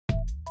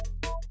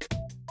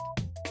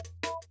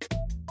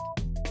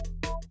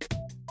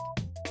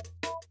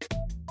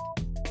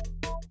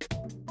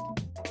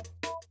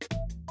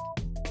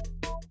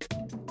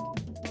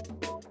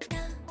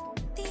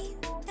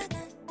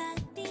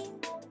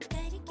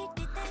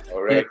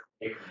All Yeah.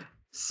 right.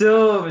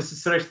 So, Mr.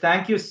 Suresh,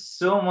 thank you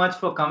so much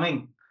for coming.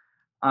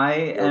 I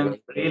You're am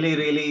welcome. really,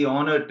 really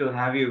honored to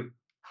have you.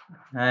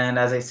 And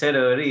as I said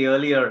very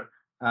earlier,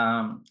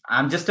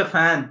 I'm just a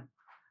fan.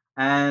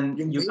 And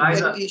You you made guys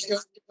that are,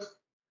 T-shirt.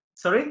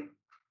 sorry?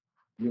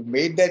 You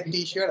made that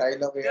T-shirt. I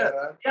love Yeah,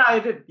 ARR. yeah, I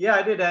did. Yeah,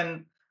 I did.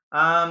 And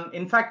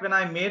in fact, when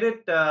I made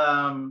it,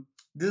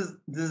 this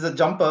is a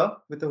jumper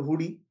with a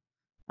hoodie.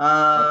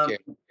 Um, Okay.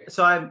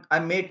 so I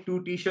made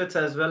two T-shirts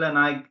as well, and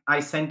I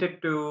sent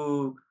it to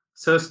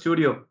Sir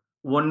Studio.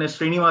 One is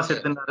Srinivas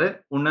Edunare.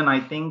 One, I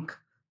think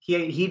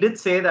he did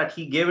say that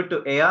he gave it to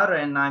AR,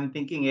 and I'm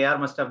thinking AR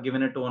must have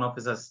given it to one of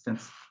his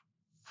assistants.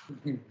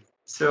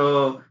 So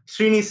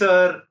Srini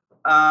sir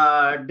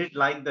did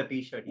like the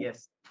T-shirt.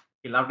 Yes,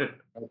 he loved it.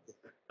 Okay.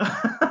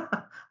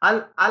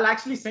 I'll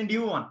actually send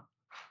you one,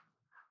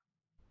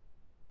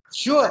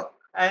 Sure.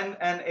 and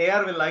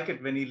AR will like it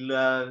when he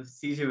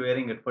sees you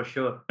wearing it for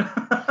sure.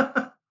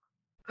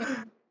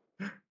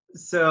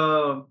 So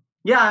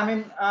yeah, I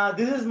mean,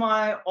 this is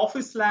my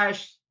office slash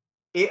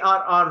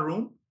ARR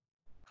room.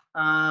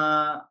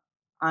 Uh,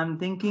 I'm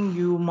thinking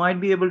you might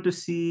be able to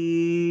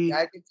see. Yeah,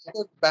 I can see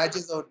the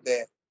badges out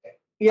there. Are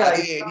Yeah,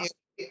 they any?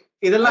 Are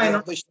இதெல்லாம் they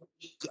of என்னோட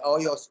the or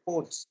your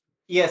sports?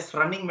 yes,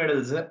 running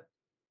medals.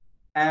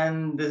 And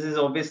this is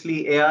obviously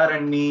AR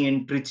and me in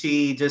Trichy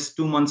just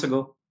 2 months ago,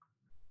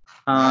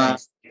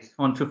 Nice.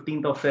 on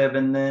 15th of Feb.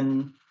 And then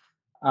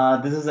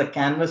this is a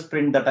canvas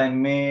print that I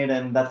made,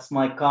 and that's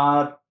my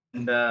car.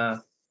 And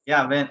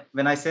yeah,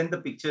 when I sent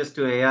the pictures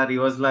to AR, he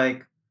was like,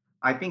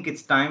 "I think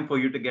it's time for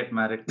you to get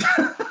married."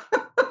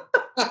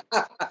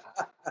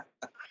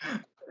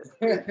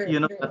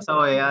 That's how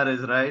AR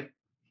is, right?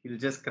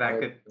 He'll just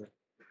crack it.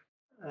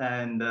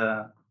 And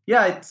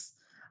yeah, it's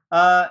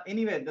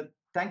anyway.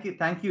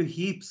 Thank you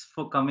heaps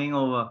for coming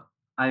over.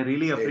 I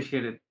really Hey.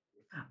 appreciate it.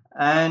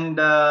 And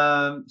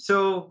so,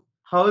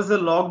 how's the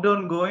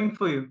lockdown going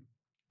for you?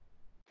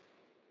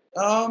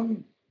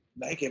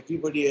 Like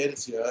everybody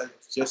else here,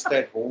 just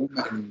at home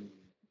and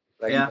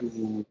trying Yeah,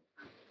 to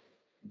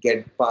get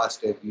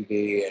past every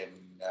day. And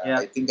yeah,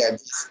 I think I'm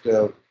just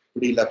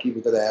pretty lucky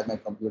because I have my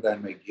computer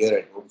and my gear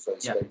at home, so I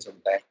yeah, spend some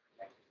time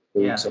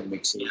doing yeah. some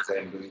mixes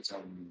and doing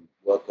some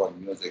work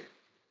on music.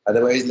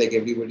 Otherwise, like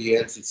everybody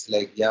else, it's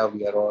like, yeah,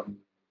 we are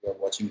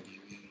watching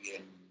TV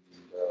and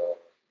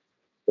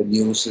the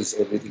news is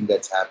everything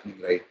that's happening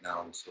right now.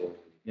 So,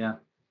 Yeah,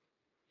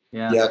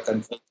 yeah, yeah,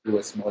 confined to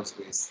a small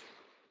space.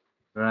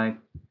 right.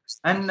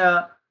 And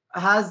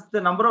has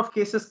the number of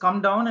cases come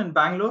down in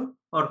Bangalore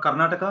or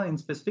Karnataka in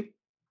specific?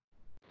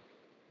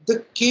 The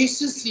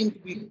cases seem to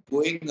be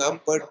going up,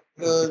 but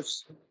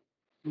it's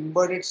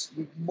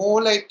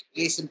more like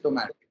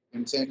asymptomatic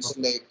in sense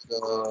like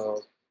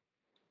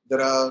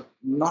there are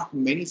not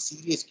many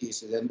serious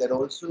cases, and there are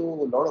also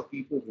a lot of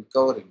people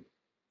recovering.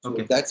 So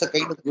Okay, that's a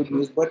kind of good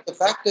news. But the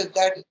fact is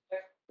that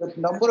the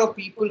number of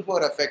people who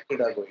are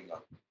affected are going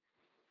up.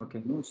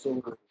 okay. So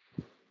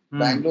Hmm.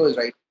 Bangalore is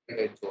right in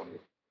the red zone.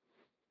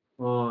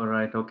 Oh,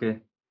 right. Okay.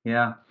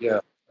 Yeah.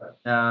 Yeah.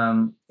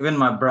 Even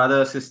my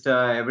brother, sister,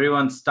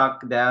 everyone's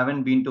stuck. They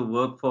haven't been to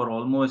work for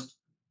almost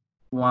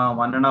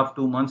 1.5,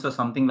 2 months or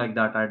something like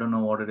that. I don't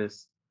know what it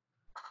is.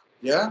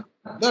 Yeah.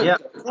 No, Yeah,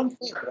 from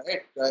Feb,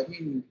 right? I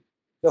mean,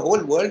 the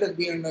whole world has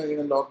been in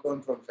a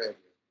lockdown from Feb.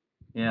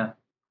 yeah,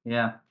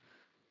 yeah.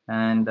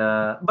 And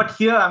but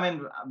here, I mean,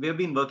 we've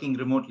been working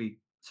remotely.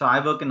 So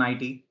I work in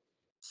IT.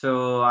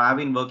 So I've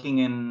been working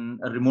in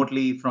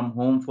remotely from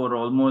home for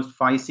almost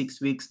 5,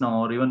 6 weeks now,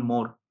 or even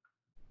more.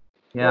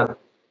 Yeah, Oh, good.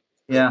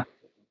 yeah.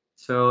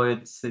 So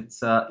it's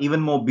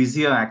even more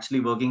busier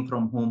actually working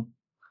from home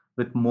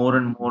with more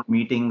and more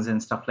meetings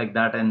and stuff like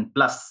that. And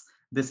plus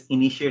this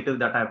initiative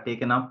that I've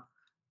taken up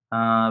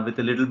with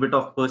a little bit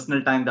of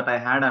personal time that I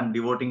had, I'm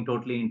devoting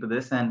totally into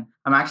this, and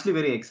I'm actually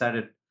very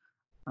excited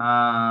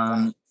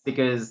Nice.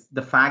 because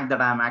the fact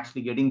that I'm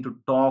actually getting to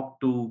talk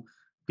to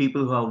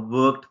people who have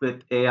worked with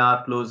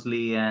AR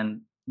closely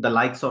and the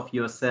likes of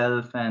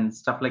yourself and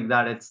stuff like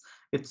that,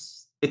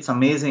 it's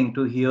amazing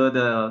to hear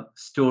the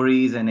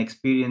stories and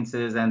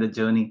experiences and the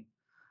journey.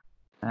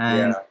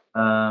 And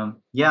Yeah.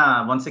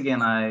 yeah, once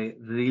again, I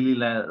really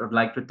would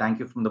like to thank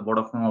you from the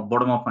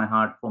bottom of my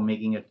heart for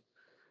making it.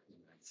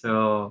 So,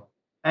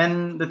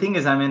 and the thing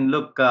is, I mean,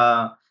 look,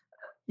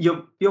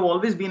 you've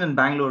always been in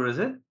Bangalore, is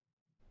it?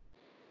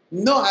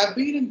 No, I've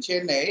been in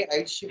Chennai. I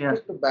Yeah.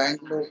 shifted to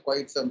Bangalore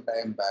quite some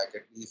time back,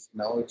 at least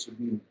now it should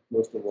be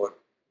close to about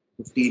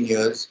 15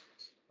 years.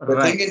 The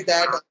thing Right. is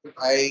that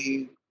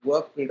I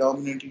work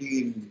predominantly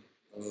in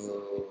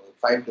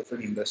five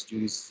different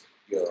industries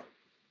here.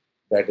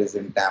 That is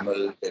in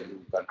Tamil, Telugu,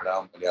 Kannada,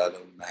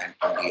 Malayalam, and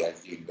Hindi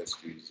as the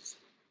industries.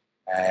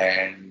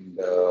 And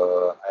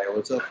I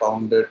also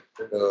found it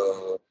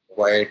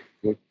quite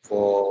good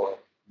for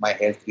my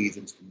health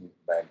reasons to move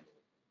to Bangalore.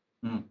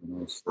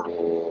 Hmm. So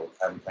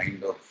I'm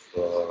kind of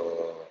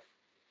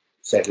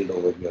settled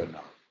over here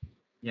now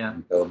Yeah.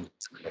 in terms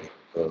of like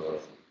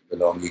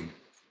belonging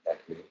that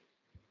way.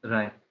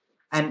 Right.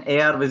 And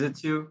AR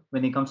visits you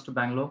when he comes to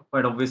Bangalore,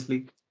 quite obviously.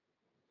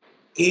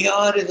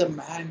 AR is a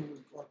man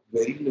who's got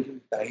very little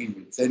time.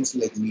 In sense,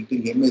 like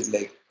meeting him is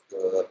like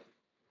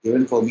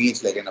even for me,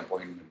 it's like an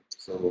appointment.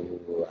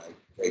 So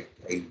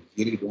I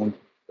really don't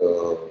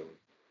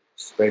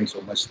spend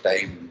so much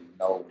time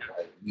now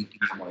meeting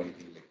him or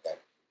anything like that,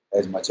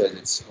 as much as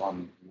it's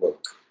on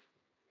work.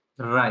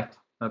 Right.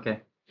 Okay.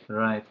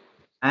 Right.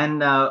 And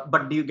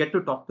but do you get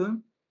to talk to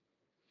him?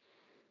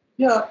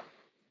 Yeah,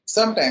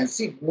 sometimes.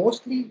 See,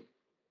 mostly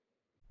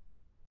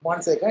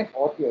one second,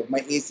 hot here.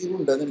 My AC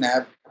room doesn't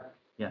have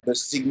Yeah. the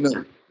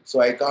signal, so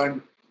I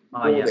can't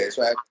Ah, go yeah. there.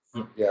 So I,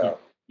 Yeah. Yeah. yeah,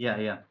 Yeah.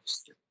 Yeah.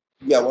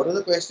 yeah. What was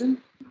the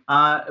question?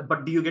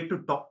 But do you get to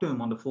talk to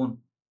him on the phone?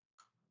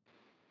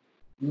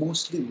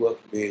 Mostly work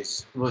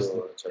based, Was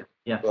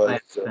yeah, I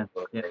because understand.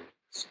 Yeah.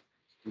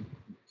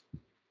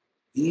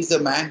 he's a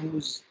man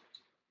who's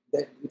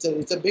that.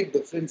 It's a big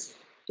difference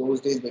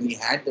those days when he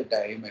had the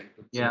time and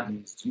today Yeah. when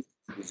he's too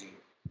busy.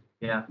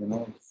 Yeah. You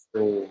know,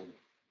 so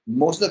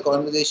most of the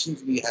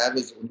conversations we have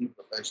is only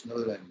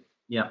professional and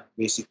Yeah.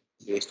 basically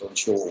based on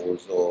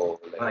shows or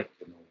like Right.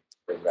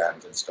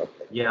 programs and stuff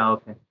like that. Yeah.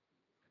 Okay.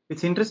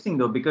 It's interesting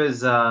though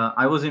because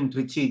I was in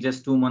Trichy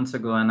just 2 months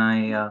ago, and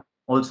I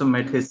also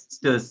met his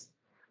sisters,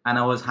 and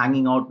I was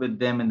hanging out with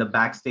them in the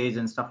backstage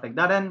and stuff like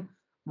that. And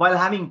while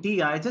having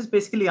tea, I just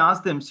basically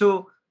asked them, "So,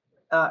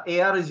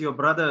 AR is your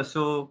brother.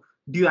 So,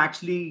 do you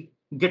actually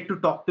get to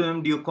talk to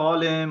him? Do you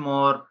call him,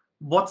 or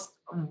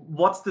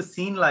what's the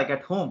scene like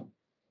at home?"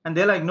 And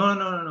they're like, "No, no,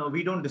 no, no, no.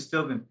 We don't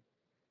disturb him."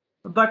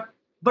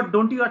 But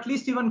don't you at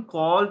least even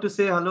call to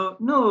say hello?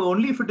 No,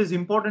 only if it is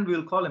important we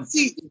will call him.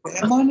 See,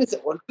 Rahman has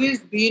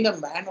always been a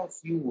man of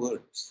few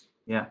words.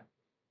 Yeah.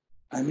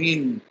 I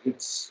mean,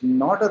 it's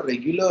not a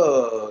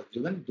regular,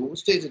 even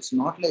those days, it's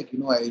not like,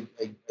 I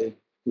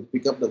could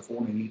pick up the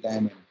phone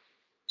anytime and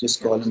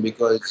just Yeah. call him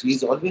because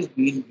he's always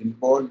been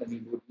involved and he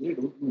really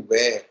don't know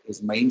where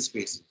his mind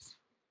space is.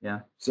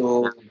 Yeah.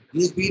 So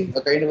he's been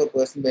a kind of a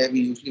person where we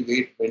usually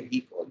wait when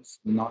he calls,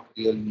 not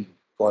really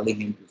calling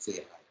him to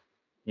say hi.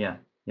 Yeah.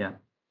 Yeah.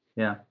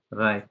 Yeah.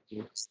 Right.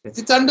 Okay.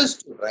 It's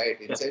understood, right?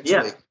 In Yeah. sense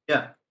Yeah. like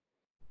Yeah.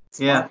 it's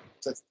Yeah. not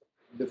such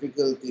a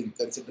difficult thing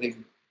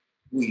considering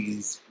who he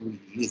is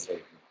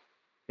right now.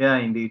 Yeah.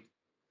 Indeed.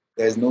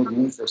 There's no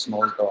room for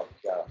small talk.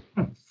 Yeah,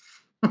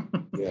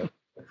 yeah.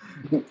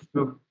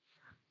 True.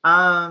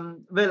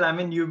 Well, I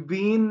mean, you've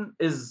been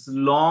his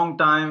long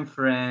time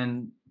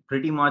friend,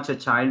 pretty much a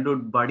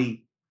childhood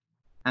buddy.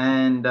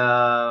 And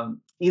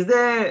is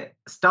there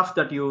stuff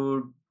that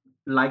you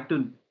like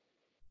to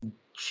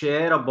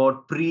share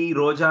about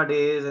pre-Roja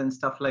days and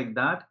stuff like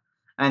that?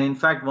 And in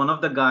fact, one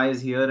of the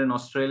guys here in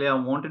Australia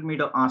wanted me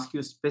to ask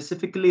you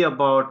specifically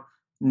about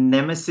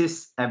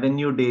Nemesis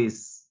Avenue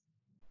days.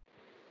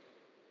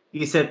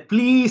 He said,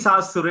 please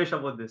ask Suresh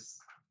about this.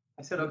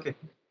 I said, okay.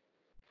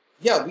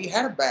 Yeah, we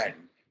had a band.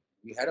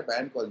 We had a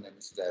band called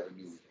Nemesis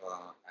Avenue.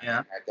 Yeah.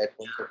 And at that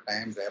point of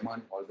time,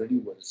 Rahman already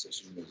was a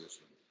session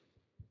musician.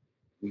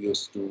 We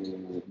used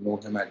to know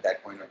him at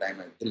that point of time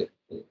as Dilip.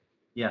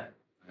 Yeah.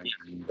 And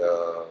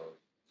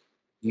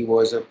he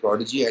was a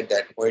prodigy at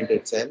that point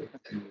itself.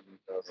 And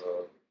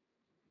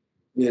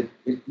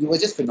he was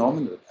just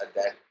phenomenal at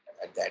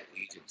that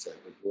age itself.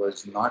 It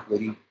was not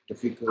very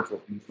difficult for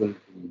people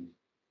to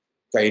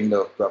kind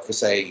of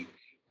prophesy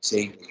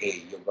saying,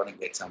 hey, you're going to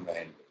get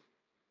somewhere.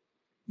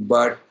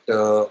 But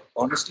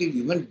honestly,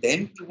 even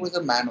then, he was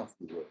a man of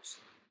few words.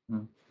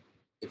 Mm.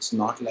 It's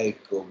not like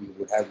we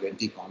would have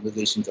lengthy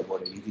conversations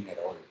about anything at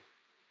all.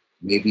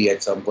 Maybe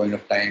at some point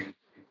of time,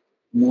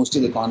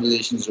 mostly the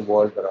conversations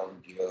revolved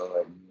around gear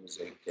and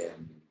music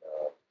and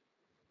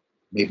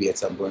maybe at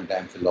some point in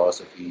time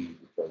philosophy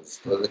because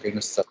those are the kind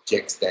of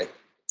subjects that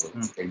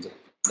Mm. kind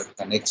of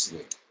connects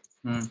with.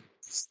 Mm.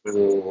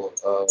 So,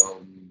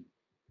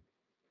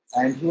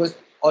 and he was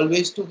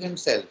always to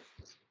himself.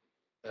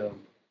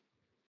 Um,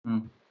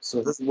 Mm.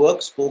 so his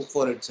work spoke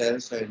for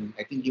itself, and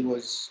I think he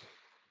was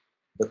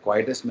the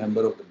quietest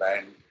member of the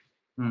band.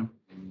 Mm.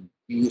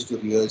 We used to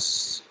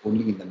rehearse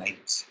only in the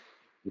nights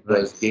Right.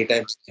 because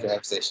daytime we used to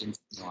have sessions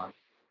going on,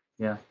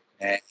 Yeah.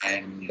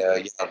 and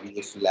yeah, we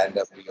used to land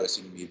up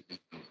rehearsing maybe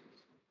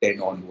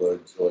 10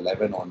 onwards or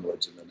 11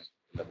 onwards in the night,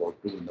 till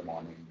about 2 in the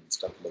morning and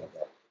stuff like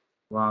that.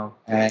 Wow.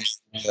 And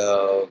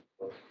uh,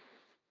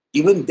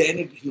 even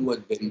then, he was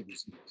very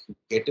busy. To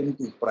get him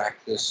to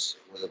practice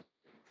was a Yeah.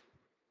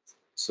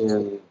 so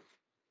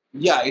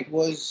yeah, it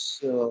was.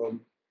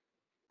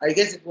 I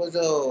guess it was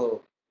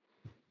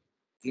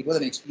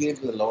an experience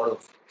with a lot of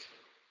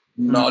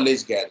Mm.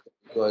 knowledge gather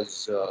because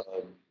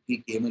he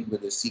came in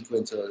with his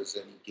sequencers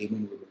and he came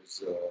in with his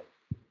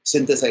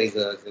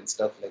synthesizers and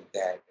stuff like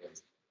that. And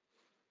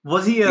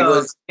Was he he a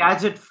was,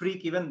 gadget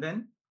freak even then?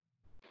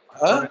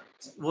 huh? Or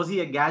was he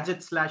a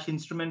gadget slash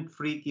instrument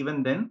freak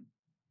even then?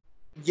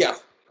 Yeah,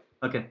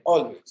 Okay.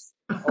 always,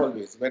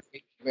 always.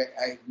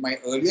 My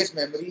earliest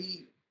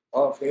memory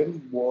of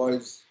him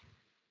was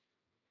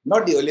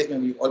not the earliest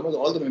memory. Almost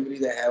all the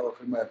memories I have of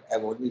him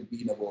have always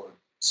been about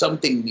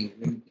something new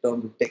in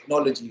terms of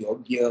technology or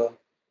gear.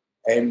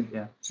 And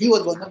Yeah. he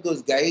was one of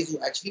those guys who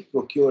actually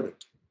procured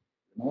it.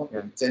 Yeah.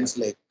 In sense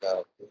like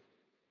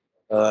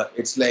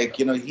It's like,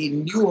 he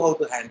knew how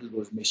to handle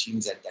those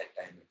machines at that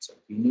time itself.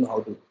 He knew how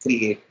to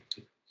create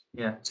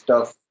Yeah.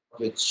 stuff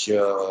which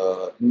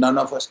none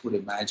of us could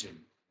imagine,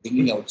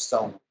 bringing out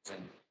sounds.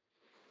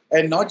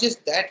 And not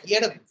just that, he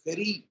had a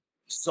very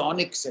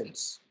sonic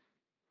sense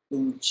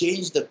to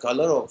change the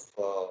color of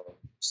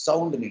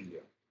sound in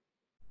India.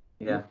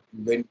 Yeah.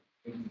 When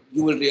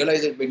you will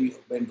realize that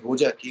when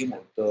Roja came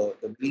out, the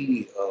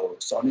very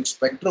sonic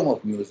spectrum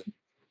of music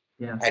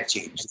Yeah. had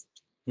changed,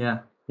 Yeah.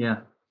 Yeah.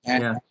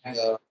 and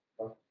Yeah.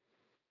 uh,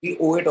 we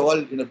owe it all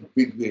in a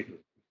big way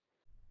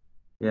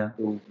Yeah.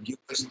 to give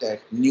us that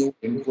new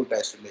input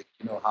as to, like,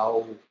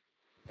 how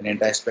an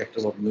entire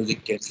spectrum of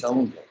music can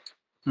sound like,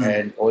 Mm.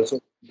 and also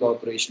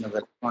incorporation of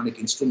electronic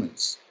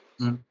instruments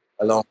Mm.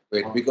 along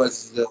with, because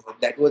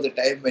that was the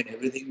time when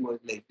everything was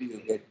like, you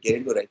get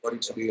into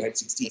recording studio, you had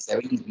 60,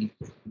 70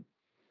 people,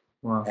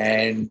 Wow.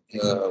 and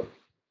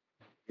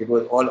it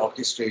was all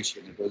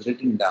orchestration, it was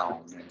written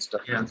down and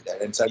stuff Yeah. like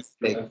that. And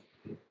suddenly, like,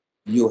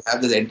 you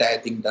have this entire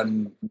thing done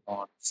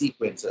on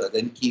sequencer,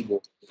 then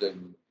keyboards,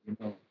 and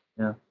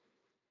Yeah.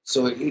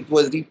 so it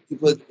was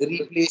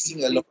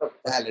replacing a lot of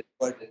talent,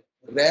 but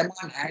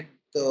Rahman had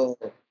the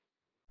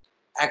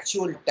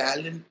actual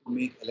talent to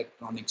make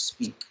electronics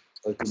speak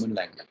a human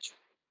language.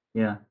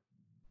 Yeah.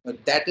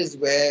 But that is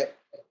where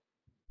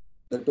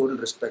the total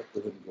respect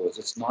to him goes.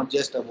 It's not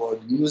just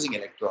about using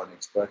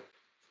electronics, but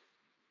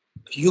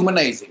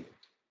humanizing it.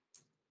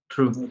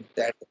 True.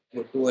 That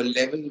to a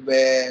level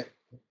where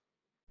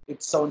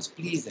it sounds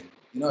pleasing.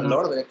 A Mm.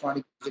 lot of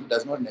electronic music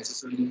does not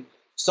necessarily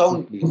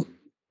sound pleasing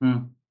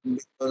Mm.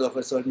 because of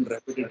a certain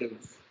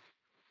repetitive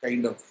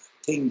kind of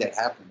thing that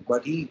happened.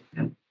 But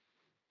Yeah.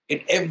 in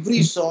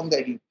every song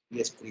that he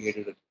has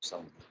created a new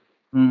sound,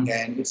 Mm.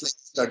 and it's like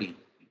study.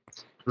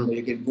 True.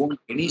 You can go to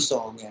any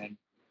song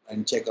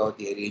and check out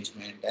the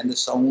arrangement and the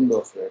sound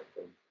of it,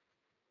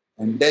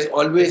 and there's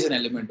always an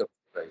element of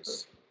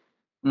surprise,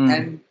 Mm.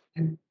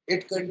 and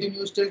it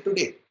continues till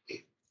today.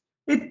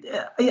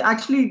 I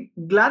actually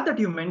glad that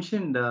you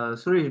mentioned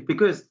Suresh,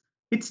 because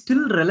it's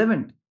still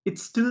relevant. It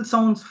still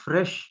sounds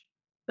fresh,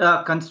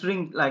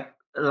 considering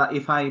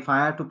if I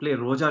had to play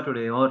Roja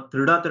today or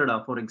Trida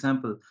Trida, for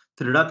example,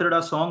 Trida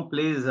Trida song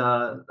plays,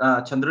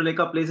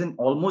 Chandralekha plays in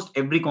almost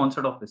every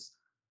concert of his,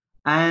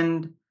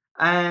 and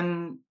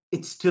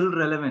it's still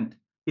relevant.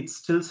 It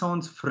still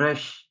sounds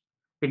fresh.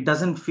 It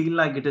doesn't feel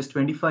like it is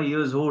 25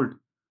 years old.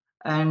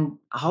 And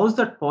how's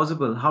that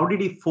possible? How did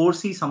he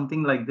foresee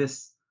something like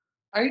this?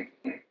 I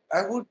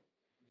I would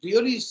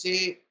really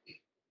say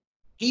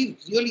he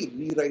really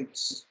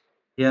rewrites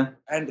Yeah.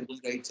 and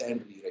rewrites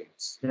and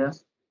rewrites. Yeah.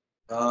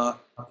 Uh,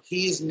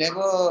 he is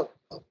never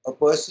a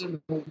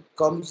person who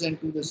comes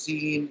into the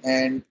scene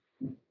and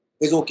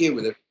is okay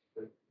with it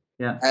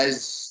Yeah.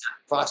 as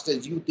fast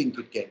as you think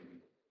it can be.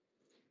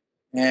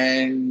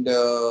 And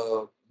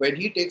when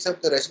he takes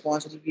up the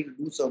responsibility to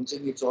do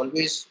something, it's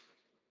always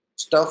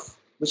stuff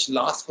which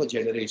lasts for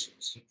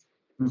generations.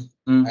 Mm,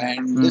 mm,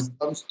 And this mm,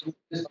 comes through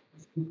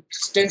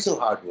extensive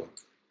hard work.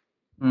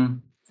 mm.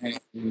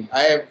 And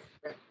I have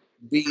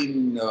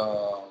been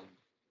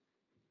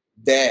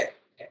there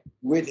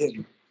with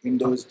him in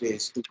those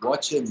days to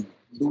watch him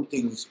do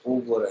things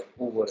over and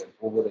over and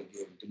over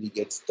again till he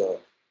gets the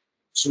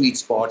sweet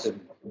spot in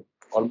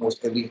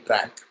almost every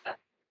track, not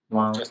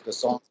Wow. just the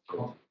song.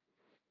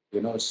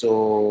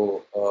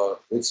 So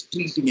it's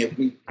treating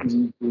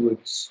everything to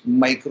its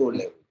micro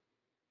level,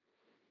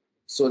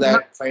 so Yeah.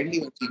 that finally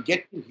when you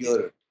get to hear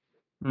it,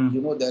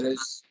 Mm, there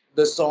is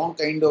the song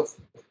kind of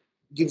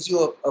gives you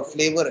a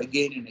flavor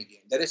again and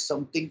again. There is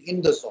something in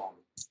the song,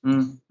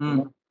 mm, you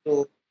know. mm.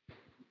 So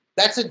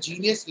that's a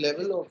genius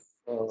level of,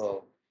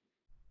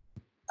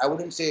 I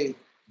wouldn't say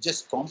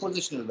just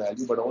compositional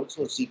value, but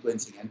also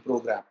sequencing and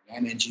programming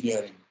and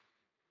engineering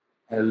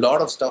and a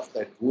lot of stuff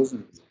that goes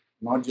into it.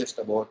 Not just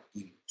about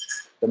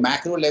the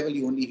macro level,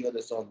 you only hear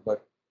the song, but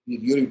he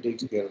really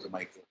takes care of the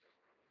micro.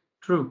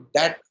 True.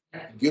 That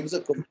gives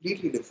a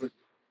completely different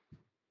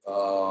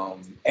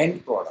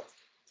end product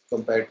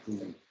compared to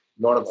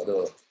a lot of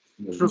other True.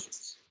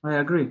 musicians. I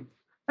agree.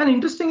 And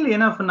interestingly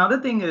enough, another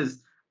thing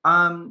is,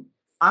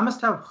 I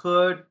must have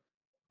heard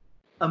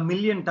a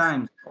million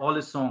times all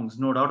his songs,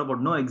 no doubt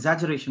about, no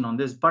exaggeration on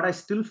this, but I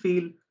still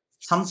feel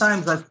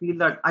sometimes I feel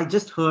that I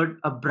just heard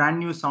a brand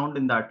new sound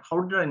in that.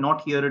 How did I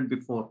not hear it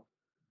before?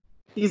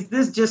 Is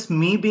this just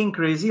me being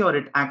crazy, or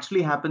it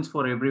actually happens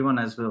for everyone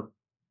as well?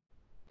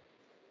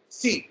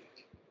 See,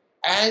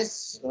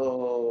 as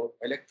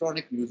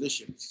electronic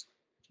musicians,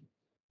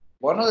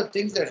 one of the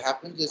things that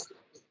happens is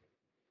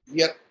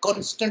we are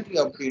constantly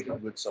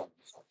updated with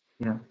songs,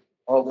 Yeah.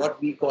 or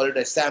what we call it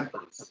as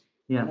samples.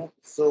 Yeah.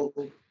 So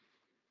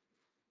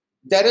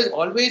there is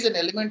always an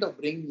element of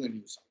bringing a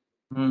new song.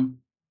 Mm,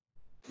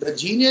 The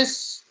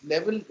genius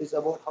level is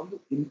about how you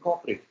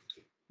incorporate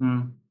it.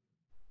 mm.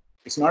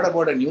 It's not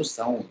about a new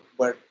sound,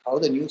 but how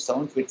the new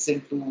sound fits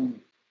into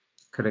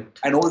Correct.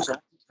 an old song.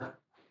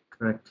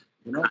 Correct.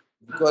 You know,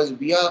 because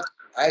we are,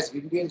 as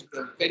Indians, we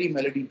are very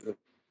melody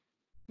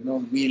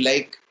driven. We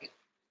like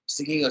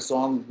singing a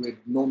song with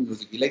no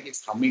music. We like it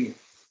humming.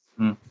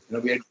 Mm.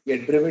 We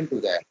are driven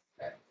to that.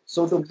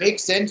 So to make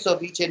sense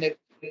of each and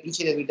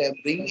every time,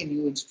 bringing a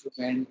new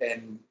instrument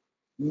and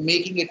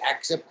making it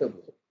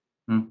acceptable,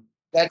 Mm.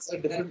 that's a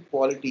different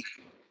quality.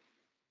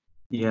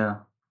 Yeah.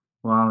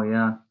 Wow.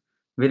 Yeah.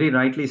 Very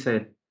rightly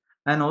said.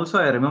 And also,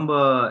 I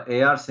remember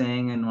AR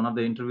saying in one of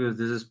the interviews,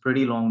 this is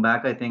pretty long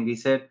back, I think, he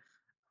said,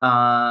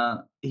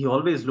 he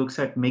always looks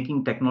at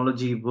making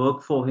technology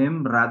work for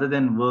him rather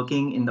than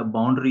working in the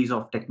boundaries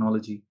of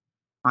technology.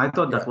 I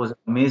thought that Yeah, was an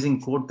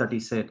amazing quote that he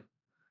said.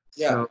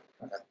 yeah, So,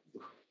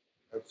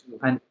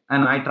 absolutely.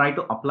 and I try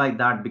to apply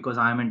that because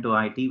I'm into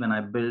IT. When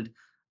I build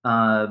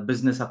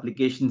business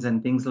applications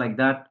and things like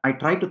that, I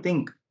try to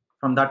think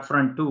from that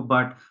front too,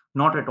 but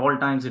not at all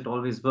times it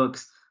always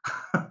works.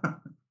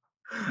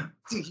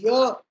 See,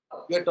 here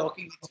you're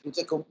talking, it's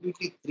a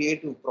completely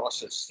creative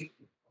process.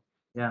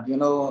 Yeah, You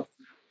know,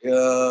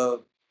 uh,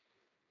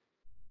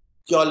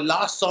 your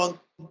last song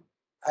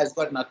has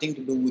got nothing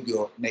to do with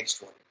your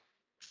next one.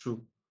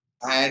 true.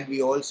 And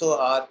we also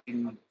are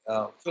in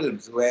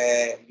films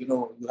where,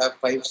 you have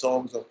five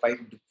songs or five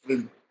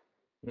different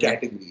Yeah,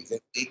 categories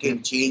and they yeah,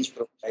 can change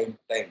from time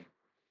to time.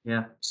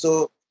 yeah,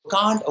 So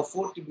can't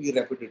afford to be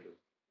repetitive.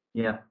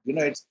 yeah.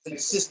 It's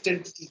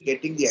consistently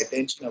getting the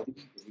attention of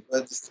people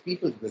because it's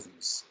people's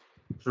business.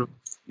 True,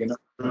 You know,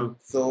 true.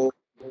 so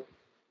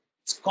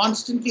it's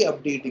constantly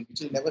updating,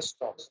 which will never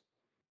stop.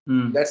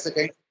 Mm. That's the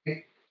kind of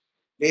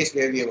place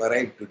where we have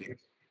arrived today.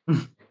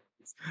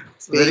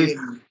 Staying Very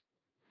in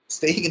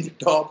staying in the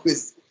top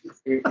is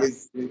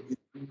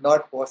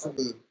not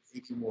possible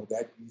anymore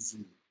that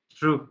easily.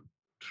 true,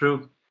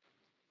 true.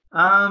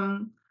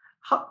 Um,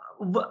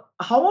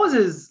 how was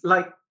his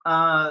like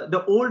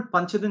the old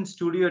Panchadin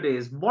studio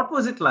days? What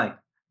was it like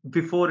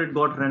before it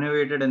got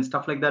renovated and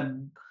stuff like that?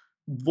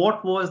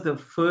 What was the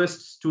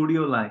first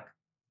studio like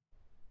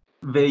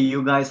where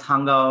you guys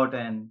hung out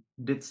and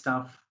did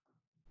stuff?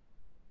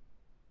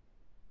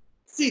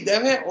 See,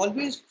 there were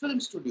always film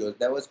studios.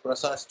 There was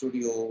Prasad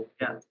Studio,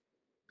 Yeah,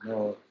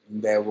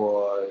 there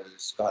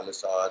was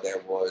Kalasa,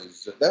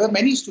 there were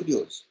many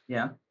studios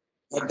yeah,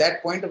 at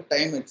that point of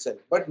time itself.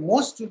 But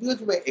most studios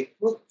were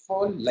equipped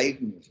for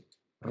live music.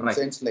 In right.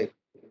 sense like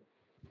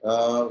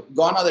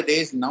gone are the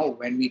days now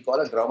when we call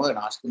a drummer and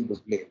ask him to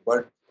play.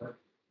 But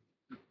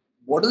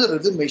what is a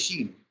rhythm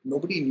machine?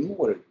 Nobody knew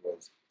what it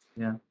was.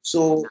 Yeah,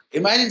 So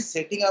imagine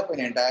setting up an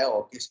entire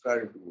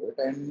orchestra to do it.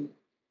 And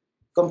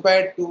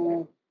compared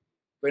to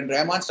when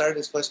Rahman started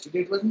his first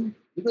studio,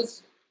 it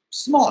was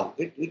small.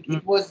 mm,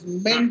 It was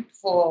meant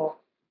for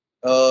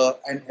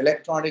an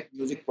electronic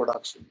music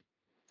production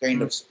kind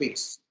mm, of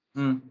space.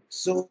 mm,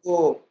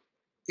 So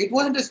it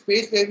wasn't a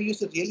space where we used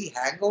to really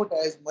hang out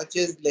as much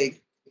as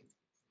like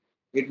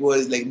it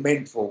was like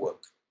meant for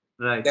work.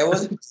 right. There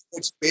wasn't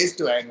much space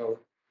to hang out.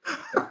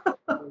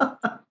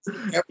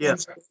 Yeah,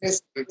 Everyone's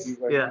space, maybe,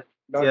 but yeah,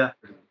 not. yeah,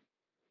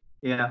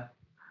 yeah,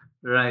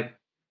 right.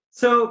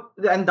 So,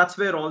 and that's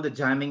where all the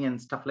jamming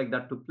and stuff like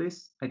that took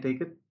place, I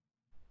take it.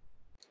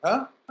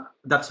 Huh?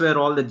 That's where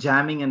all the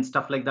jamming and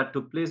stuff like that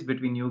took place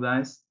between you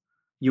guys.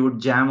 You would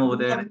jam over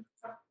there.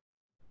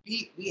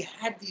 We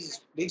had these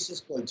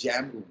places called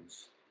jam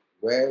rooms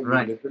where we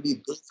Right.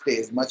 literally those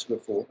days much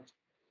before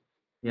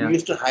we Yeah.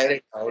 used to hire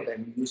it out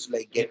and we used to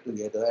like get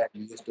together and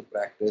we used to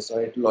practice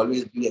or it will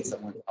always be at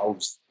someone's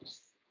house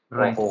or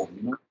Right.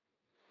 home.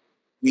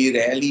 We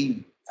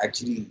rarely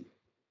actually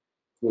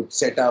would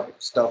set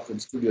up stuff in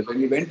studios. When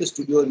we went to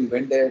studios, we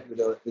went there with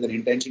an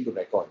intention to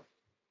record,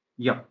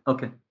 Yep.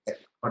 Okay.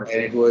 Got and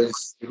it. it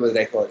was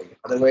recording.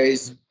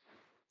 Otherwise,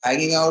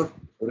 hanging out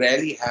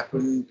rarely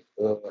happened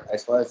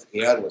as far as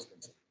AR was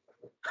concerned.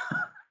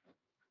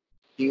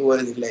 He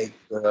was like,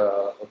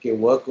 okay,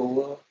 work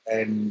over,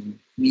 and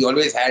he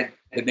always had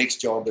the next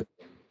job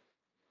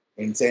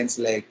in sense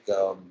like,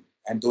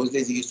 and those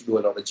days he used to do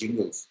a lot of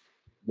jingles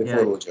Yeah.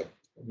 before Roger.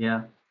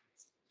 Yeah.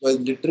 It was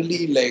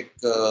literally like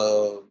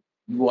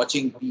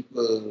watching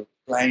people,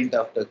 client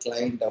after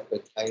client after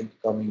client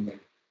coming in.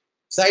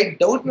 So I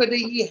doubt whether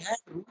he had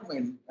room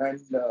and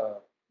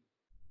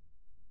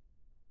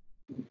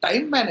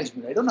time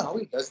management. I don't know how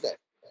he does that.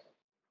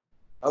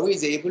 How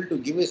he's able to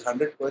give his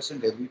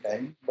 100% every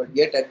time, but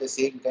yet at the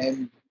same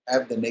time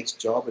have the next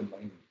job in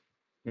mind.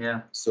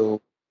 Yeah.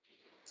 So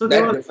So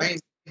there that was,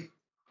 defines.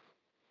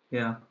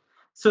 yeah.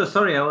 So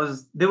sorry,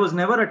 there was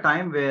never a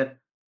time where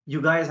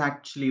you guys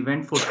actually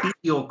went for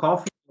tea or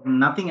coffee,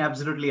 nothing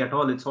absolutely at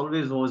all. It's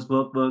always was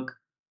work, work,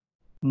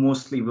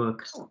 mostly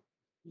work.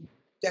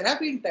 There have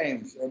been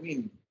times. I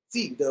mean,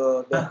 see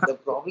the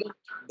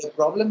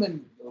problem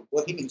in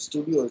working in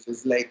studios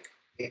is like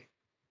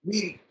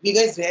we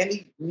guys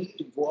rarely need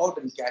to go out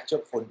and catch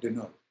up for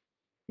dinner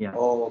Yeah.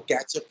 or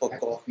catch up for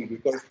coffee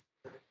because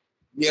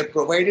we are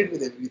provided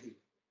with everything.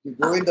 You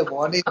go in the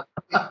morning,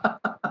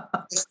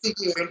 first thing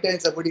you enter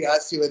and somebody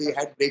asks you whether you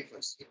had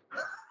breakfast.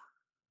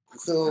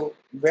 So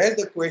where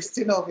the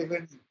question of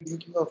even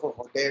thinking of a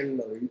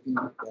hotel or anything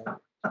like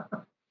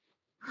that,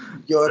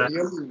 you're Right.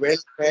 really well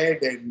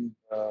fed and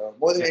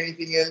more than Yeah.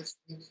 anything else,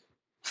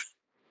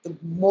 the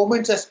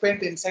moments are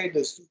spent inside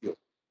the studio.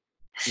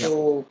 Yeah.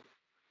 So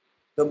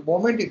the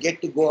moment you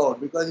get to go out,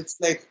 because it's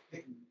like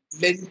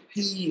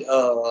lengthy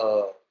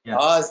Yeah.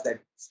 hours that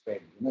you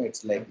spend.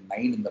 It's like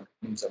 9 in the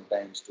morning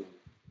sometimes to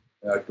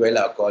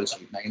 12-hour call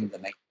sheet, 9 in the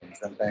night, and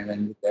sometimes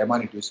when with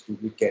Rahman it used to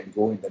we can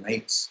go in the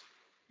nights.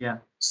 Yeah.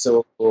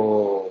 So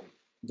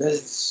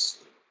there's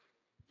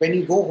when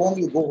you go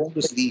home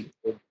to sleep.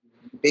 You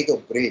take a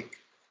break,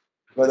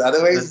 because That's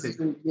otherwise it.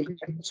 you'll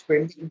end up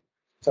spending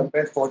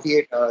sometimes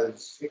 48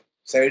 hours,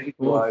 72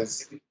 Oh,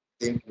 hours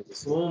same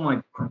place. oh my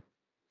God.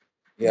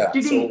 Yeah. So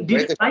Did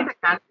where's he the light a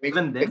candle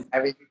even just then?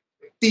 having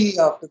tea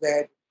after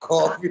that,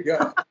 coffee?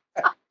 Yeah.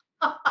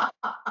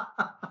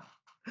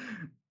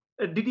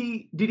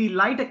 Did he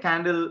light a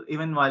candle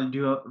even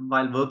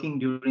while working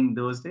during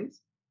those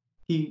days?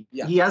 He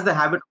Yeah. he has the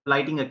habit of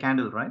lighting a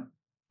candle, right?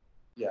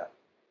 Yeah.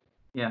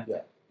 Yeah.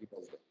 Yeah. He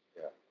does that.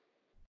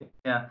 Yeah.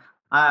 Yeah,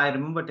 I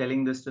remember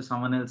telling this to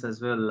someone else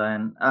as well,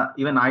 and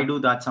even I do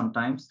that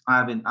sometimes. I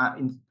have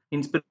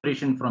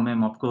inspiration from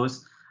him, of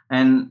course,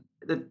 and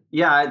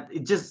yeah,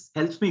 it just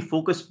helps me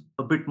focus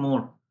a bit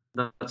more.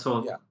 That's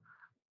all. Yeah.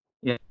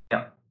 Yeah,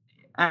 yeah.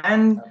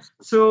 And Absolutely.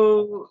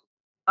 so,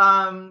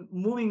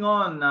 moving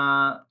on,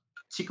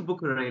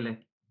 Chikubukurele,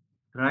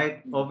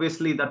 right? Mm.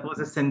 Obviously, that was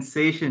a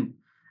sensation,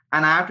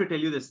 and I have to tell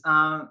you this.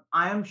 I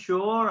am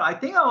sure. I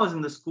think I was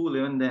in the school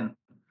even then.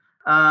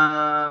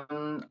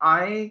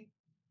 I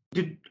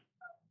did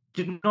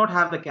did not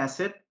have the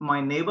cassette. My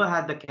neighbor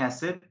had the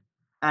cassette,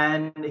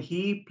 and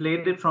he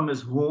played it from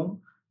his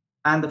home.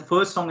 And the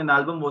first song in the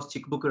album was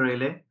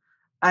Chikbukarele,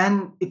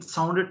 and it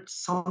sounded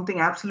something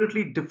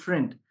absolutely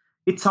different.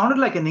 It sounded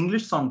like an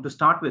English song to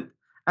start with,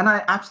 and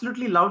I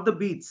absolutely loved the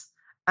beats.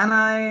 And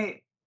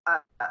I,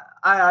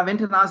 I went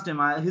and asked him.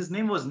 His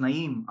name was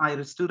Naeem.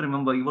 I still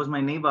remember. He was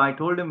my neighbor. I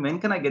told him, when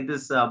can I get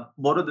this,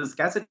 borrow this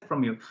cassette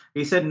from you?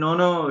 He said, no,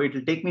 no,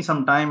 it'll take me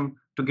some time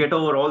to get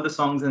over all the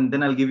songs, and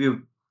then I'll give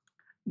you.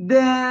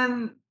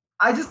 Then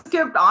I just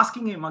kept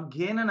asking him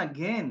again and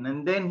again,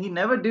 and then he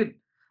never did.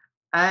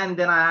 And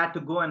then I had to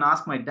go and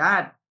ask my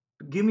dad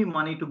to give me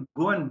money to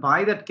go and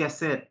buy that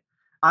cassette.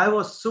 I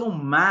was so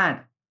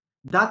mad.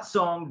 That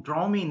song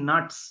drove me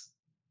nuts.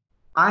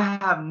 I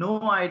have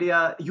no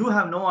idea. You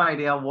have no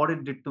idea what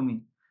it did to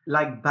me.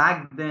 Like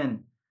back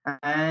then.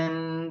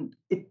 And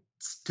it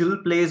still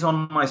plays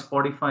on my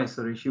Spotify,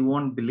 Suresh. You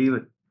won't believe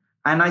it.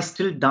 And I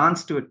still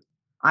dance to it.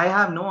 I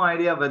have no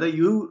idea whether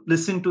you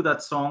listen to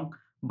that song,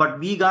 but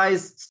we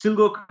guys still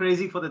go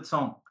crazy for that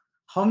song.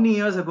 How many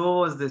years ago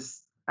was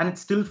this? And it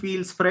still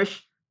feels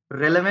fresh,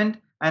 relevant,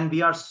 and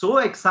we are so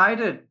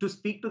excited to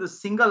speak to the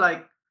singer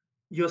like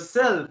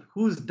yourself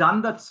who's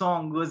done that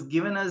song, who has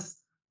given us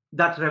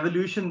that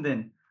revolution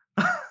then.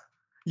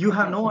 You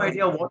have no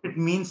idea what it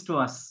means to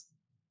us.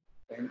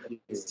 Thank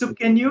you. So,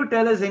 can you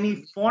tell us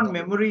any fond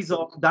memories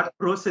of that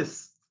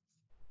process?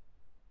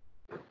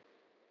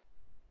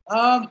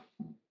 Um,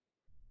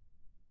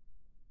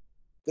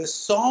 the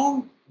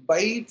song by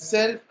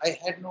itself, I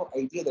had no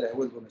idea that I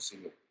was going to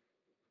sing it.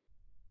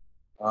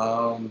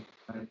 Um,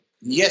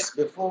 yes,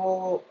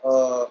 before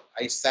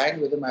I sang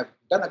with him, I've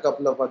done a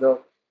couple of other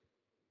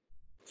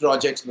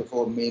projects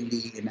before,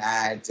 mainly in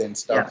ads and Yeah,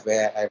 stuff,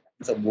 where I've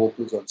done some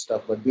vocals on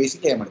stuff. But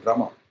basically, I'm a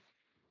drummer.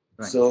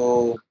 right.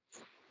 So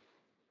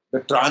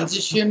the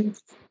transition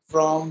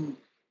from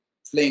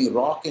playing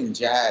rock and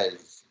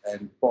jazz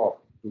and pop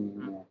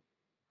Mm. to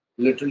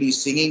literally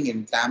singing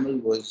in Tamil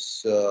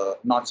was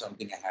not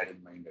something I had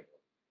in mind at all.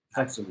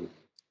 Right. Absolutely.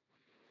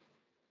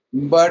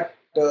 But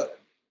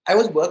I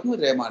was working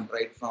with Rahman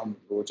right from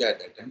Roja at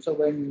that time. So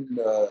when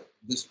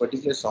this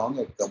particular song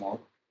had come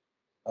out,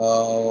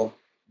 uh,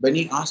 when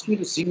he asked me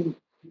to sing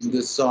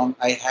this song,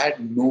 I had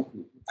no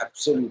clue.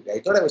 Absolutely. I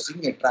thought I was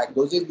singing a track.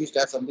 Those days we used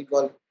to have something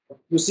called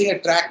you sing a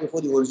track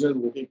before the original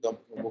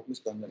Yeah,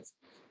 vocalist comes in. yeah,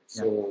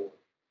 So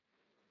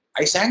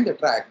I sang the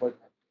track, but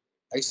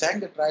I sang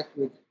the track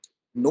with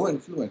no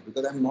influence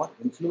because I'm not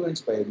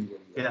influenced by anybody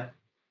else. yeah,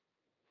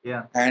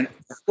 yeah, And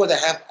of course,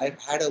 I've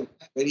had a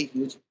very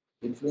huge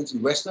influence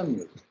in Western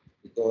music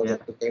because yeah,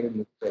 of the kind of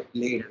music I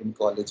played in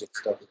college and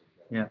stuff like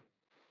that. yeah,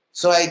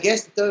 So I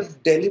guess the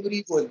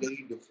delivery was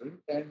very different.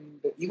 And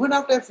even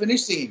after I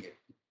finished singing it,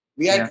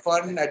 we yeah, had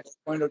fun at that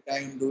point of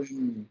time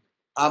doing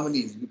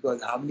harmonies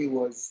because harmony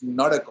was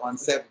not a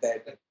concept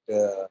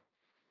that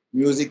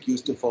music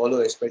used to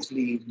follow,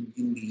 especially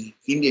in the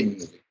Indian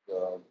music,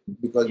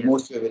 because yeah,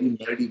 most were very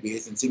melody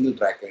based and single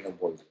track kind of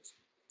voices.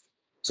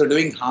 So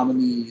doing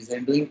harmonies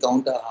and doing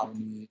counter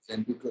harmonies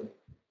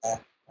uh,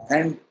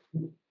 and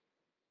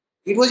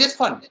it was just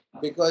fun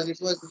because it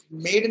was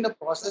made in a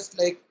process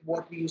like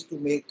what we used to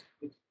make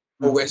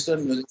a mm,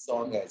 Western music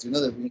song as.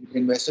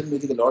 In Western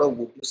music, a lot of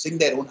vocalists sing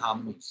their own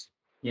harmonies.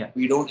 yeah,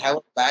 We don't have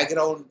a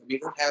background. We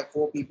don't have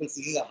four people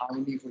singing a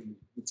harmony for you,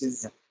 which yeah,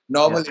 is yeah,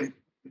 normal in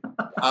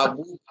our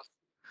booth.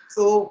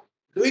 So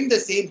doing the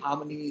same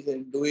harmonies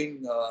and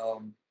doing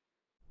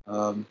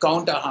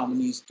counter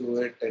harmonies to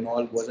it and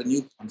all was a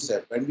new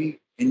concept, and we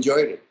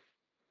enjoyed it.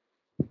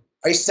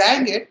 I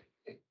sang it,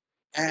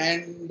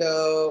 and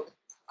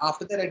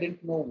after that, I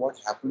didn't know what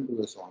happened to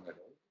the song at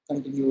all.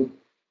 Continued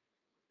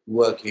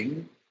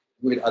working.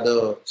 with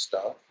other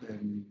stuff,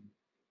 and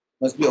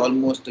must be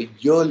almost a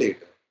year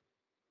later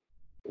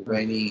Right.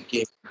 when he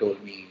came and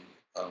told me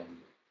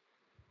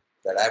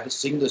that I have to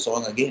sing the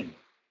song again.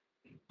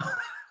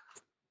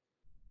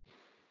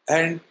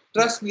 And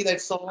trust me,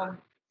 that song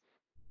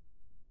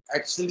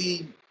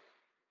actually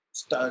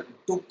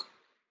took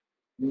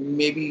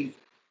maybe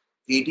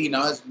 18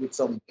 hours with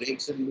some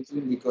breaks in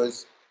between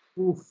because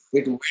Oof.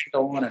 it went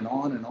on and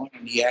on and on,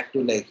 and he had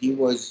to like he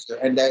was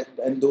and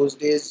those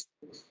days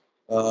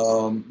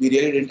we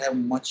really didn't have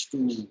much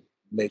to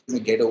like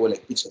get over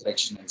like pitch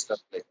correction and stuff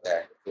like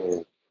that.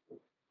 So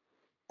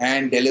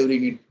and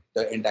delivering it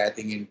the entire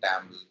thing in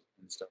Tamil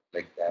and stuff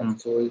like that. Mm.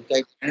 So it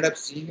like ended up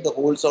seeing the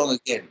whole song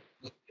again.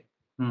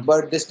 Mm.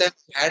 But this time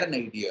I had an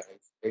idea.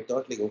 I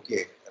thought like,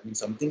 okay, I mean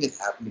something is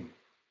happening.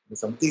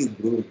 Something is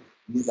brewing.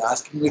 He's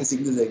asking me to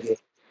sing this again.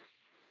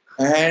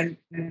 And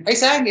I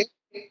sang it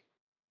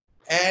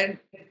and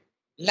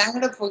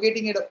landed up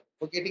forgetting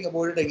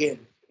about it again.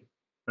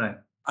 Right.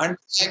 And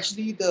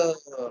actually the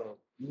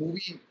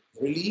movie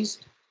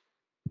released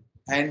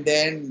and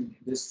then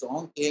this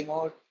song came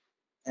out,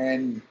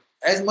 and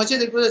as much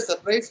as it was a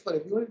surprise for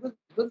everyone,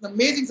 it was an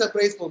amazing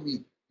surprise for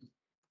me.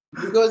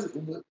 Because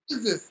what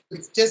is this?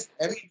 It's just,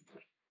 I mean,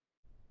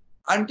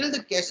 until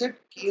the cassette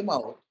came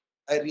out,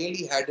 I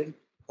really hadn't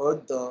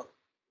heard the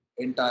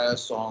entire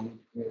song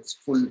in its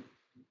full,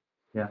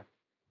 Yeah.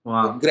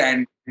 Wow.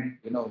 grand,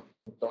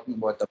 talking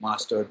about the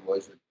mastered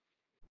version.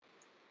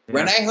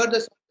 When Yeah. I heard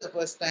the song the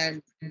first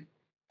time,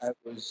 I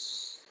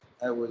was,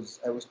 I was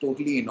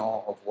totally in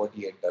awe of what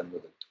he had done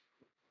with it.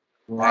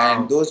 And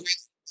Wow. those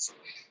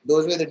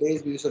were the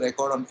days we used to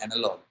record on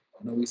analog.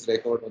 We used to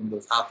record on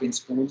those half-inch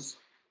spools.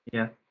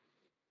 Yeah.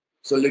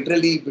 So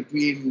literally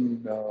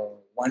between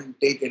one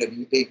take and a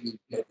retake,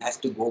 it has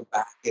to go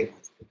back and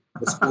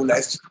the spool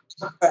has to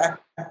go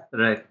back.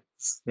 Right.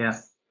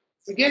 Yeah.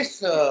 I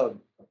guess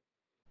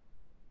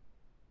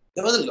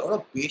there was a lot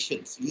of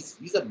patience.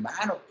 He's a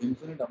man of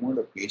infinite amount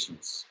of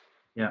patience,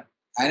 Yeah.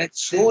 and it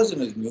shows in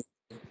his music.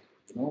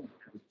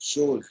 It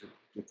shows.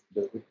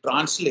 It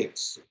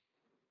translates.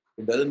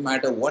 It doesn't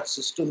matter what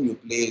system you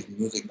play his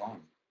music on.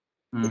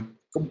 It Mm.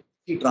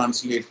 completely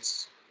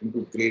translates into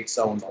great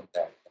sound on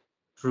that.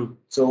 True.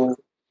 So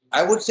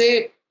I would say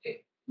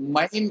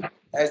mine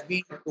has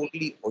been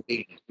totally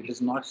ordained. It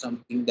is not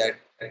something that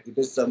it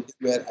is something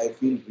where I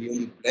feel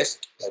really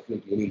blessed. I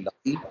feel really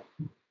lucky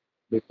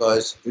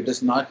because it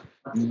is not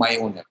my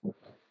own effort.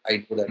 I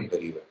know that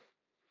very well.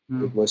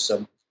 It Mm. was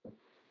some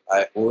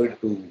I owe it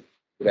to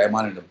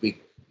Rahman and a big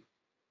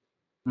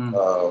Mm.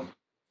 um,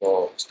 for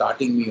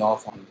starting me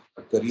off on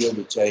a career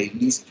which I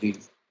least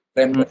dreamt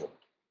Mm. about.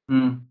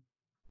 Mm.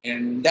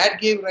 And that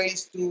gave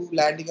rise to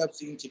landing up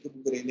singing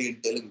Chikabukarele in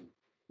Telugu,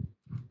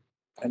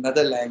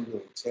 another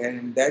language,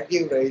 and that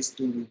gave rise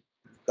to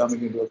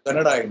coming into a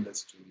Kannada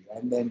industry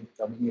and then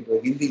coming into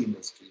a Hindi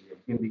industry.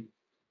 Hindi.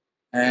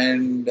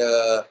 And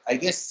I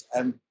guess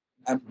I'm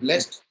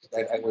blessed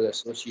that I was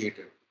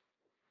associated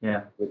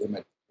Yeah. with him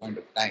at the point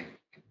of time.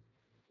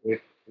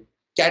 It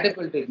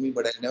catapulted me,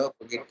 but I'll never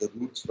forget the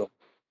roots from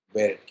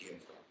where it came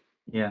from.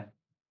 Yeah.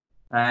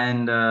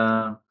 And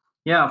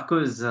yeah, of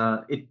course,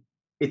 it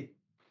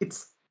it's.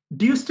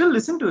 Do you still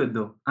listen to it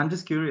though? I'm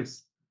just curious.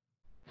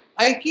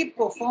 I keep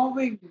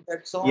performing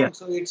that Yeah. song,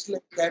 so it's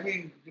like I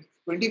mean,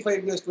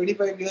 25 years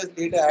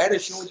later, I had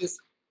a show just.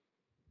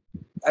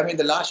 I mean,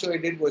 the last show I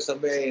did was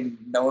somewhere in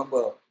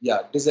November, yeah,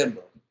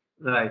 December.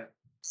 Right.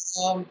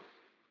 Um,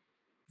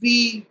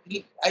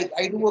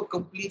 I do a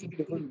completely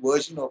different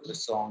version of the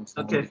songs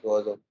now Okay.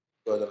 because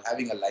of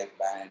having a live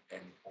band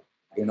and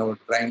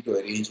trying to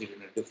arrange it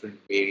in a different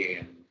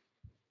way.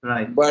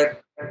 Right.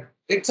 But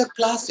it's a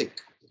classic.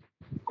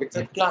 It's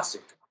a Yeah.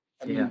 classic.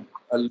 I Yeah. mean,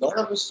 a lot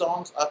of the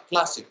songs are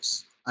classics.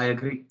 I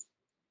agree.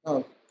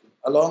 Uh,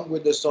 Along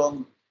with the song,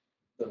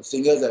 the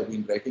singers have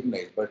been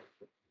recognized, but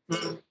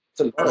Mm.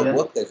 it's a lot of Yeah.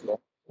 work that's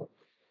gone.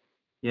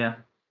 Yeah.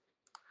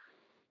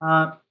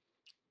 Uh,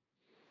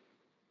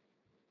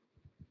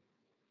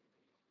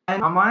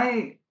 and am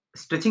I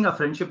stretching a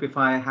friendship if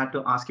I had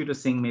to ask you to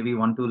sing maybe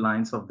one, two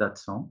lines of that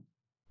song?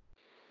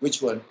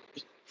 Which one?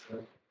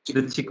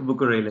 The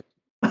Chikbukurele.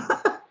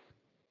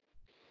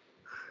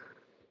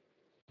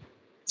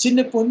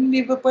 சின்ன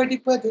பொன்னிவ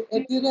படிப்பது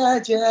அது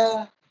ராஜா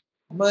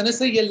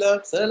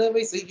மனசையெல்லாம்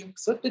செலவை செய்யும்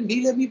சொட்டு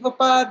நிலம் இவ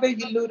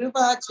பார்வையில் ஒரு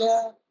வாச்சா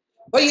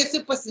வயசு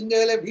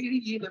பசங்களை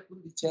விழியில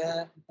புடிச்சா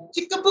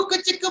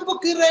சிக்க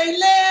புக்கு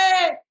ரயிலே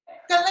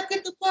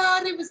கலக்கத்து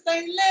பாரு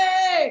ஸ்டைலே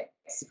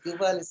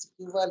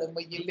சிக்குவால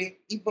மயிலே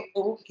இப்ப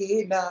ஓகே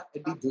நான்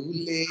அடி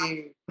தூளே.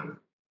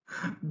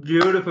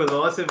 Beautiful.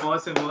 Awesome.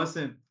 Awesome.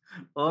 Awesome.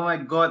 Oh my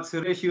God,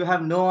 Suresh, you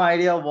have no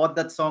idea what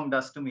that song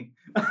does to me.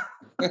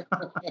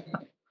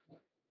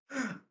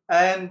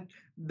 And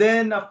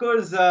then, of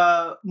course,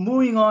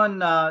 moving on,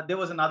 there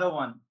was another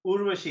one.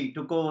 Urvashi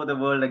took over the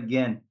world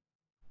again.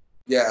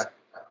 Yeah,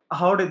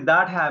 How did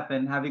that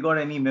happen? Have you got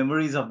any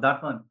memories of that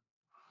one?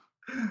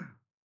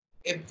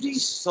 every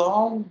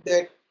song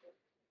that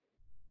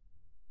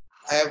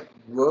I have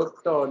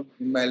worked on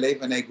in my life,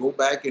 when I go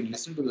back and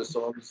listen to the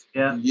songs,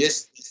 Yeah. yes,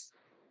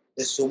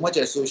 there's so much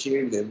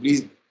associated with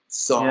every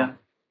song.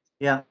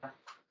 Yeah. Yeah.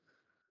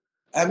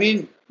 I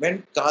mean,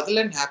 when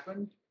Kadalan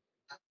happened,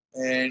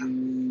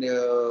 and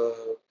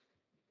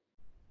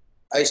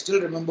I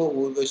still remember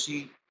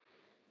Urvashi.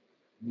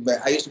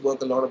 I used to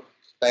work a lot of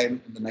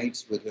time in the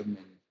nights with him,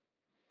 and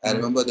I Mm,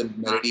 remember the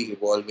melody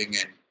evolving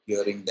and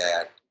hearing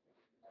that.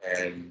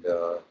 And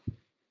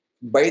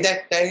by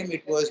that time,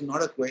 it was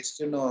not a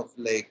question of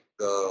like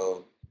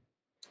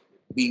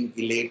being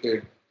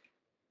elated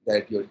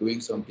that you're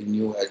doing something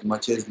new, as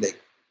much as like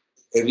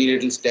every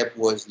little step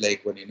was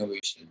like an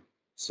innovation.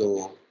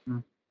 So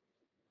mm.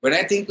 when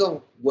I think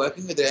of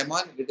working with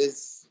Rahman,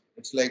 it's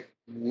like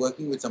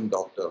working with some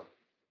doctor,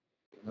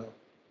 you know,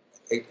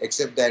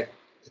 except that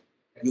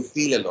you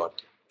feel a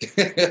lot.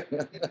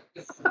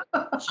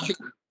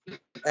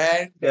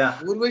 And Yeah.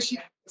 Urvashi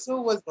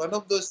also was one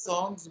of those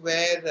songs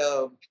where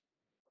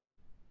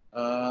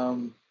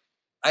um,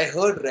 I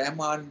heard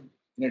Rahman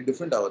in a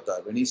different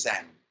avatar when he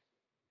sang.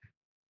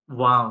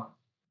 Wow.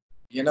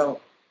 You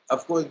know,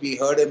 of course, we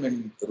heard him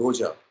in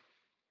Roja,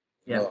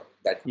 you Yeah. know,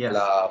 that Yeah.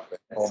 Alap and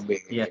Yeah. Bombay.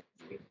 I heard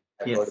him.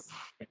 Yes.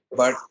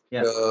 But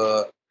Yeah.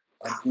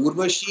 an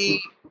Urvashi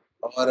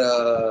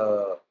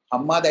or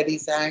Hamma that he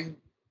sang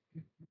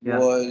Yeah.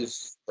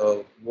 was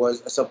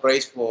a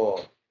surprise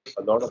for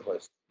a lot of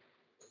us.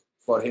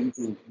 For him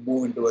to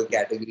move into a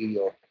category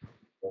of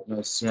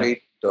Yeah.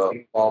 straight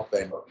pop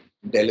and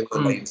deliver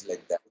Mm, lines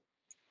like that.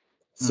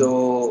 mm,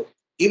 So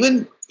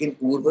even in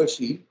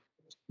Urvashi,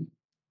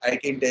 I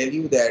can tell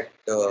you that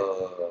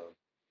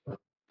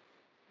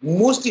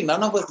mostly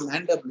none of us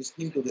land up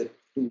listening to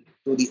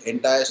the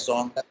entire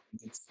song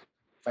in its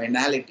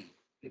finality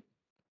mm.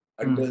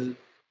 until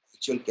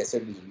actual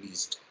cassette is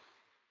released.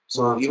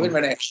 So even Wow.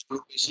 when I heard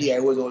Urvashi, I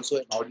was also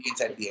an audience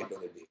at the end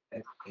of the day.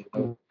 You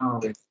know, Wow.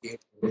 they came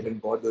out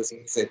and bought those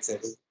cassettes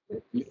and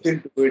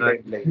listened to it Right.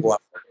 and like wow,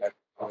 that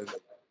was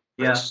like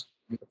Yeah. fresh.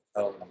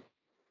 Um,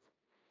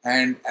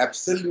 and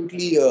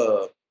absolutely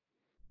a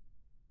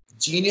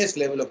genius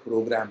level of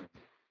programming,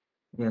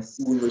 Yes.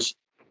 Urvashi,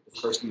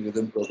 especially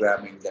rhythm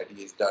programming that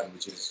he has done,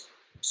 which is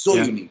so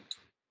Yeah. unique.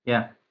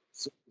 Yeah.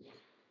 So,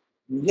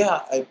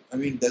 yeah, I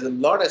mean, there's a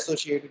lot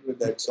associated with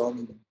that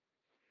song,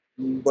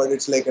 but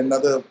it's like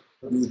another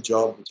new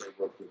job which I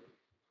work with.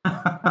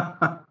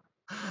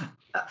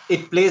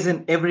 It plays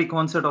in every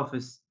concert of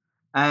his,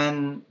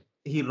 and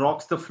he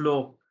rocks the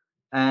floor.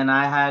 And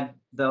I had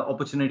the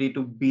opportunity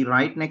to be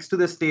right next to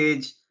the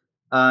stage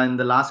in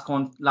the last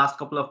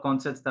couple of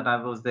concerts that I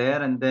was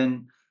there, and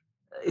then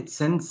it's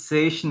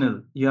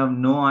sensational. You have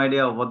no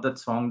idea what that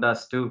song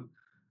does too.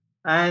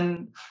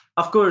 And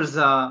of course,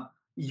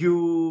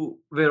 you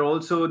were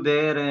also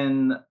there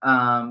in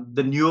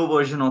the newer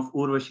version of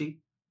Urvashi.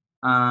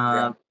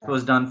 Yeah. It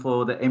was done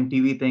for the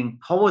MTV thing.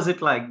 How was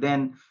it like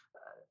then?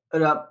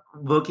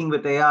 Working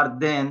with AR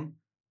then,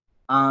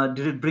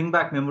 did it bring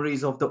back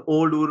memories of the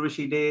old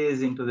Urvashi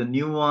days into the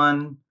new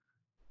one?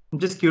 I'm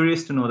just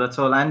curious to know. That's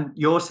all. And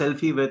your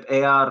selfie with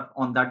AR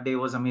on that day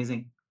was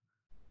amazing.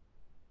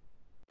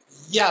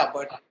 Yeah,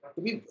 but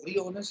to be very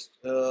honest,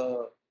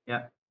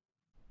 Yeah.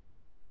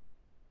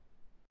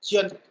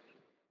 you're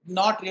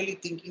not really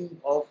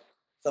thinking of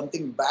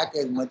something back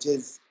as much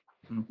as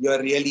Mm.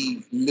 you're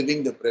really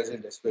living the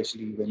present,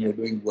 especially when Yeah. you're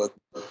doing work.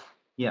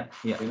 Yeah.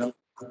 Yeah. You know,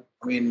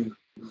 I mean,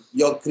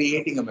 you're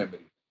creating a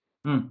memory.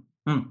 Mm.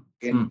 Mm.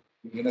 And, Mm.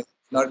 it's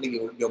not like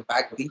you're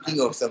back thinking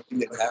of something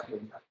that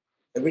happened.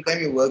 Every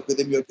time you work with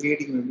him, you're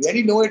creating a memory, and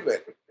you know it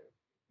well.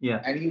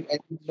 Yeah. And you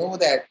know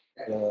that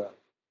uh,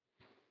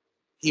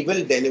 he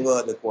will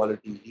deliver the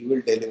quality. He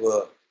will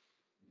deliver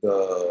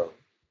the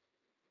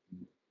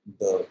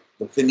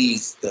the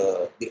finish,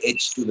 the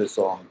edge to the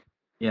song.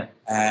 Yeah.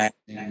 And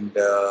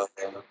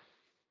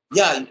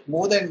yeah,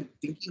 more than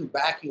thinking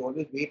back, you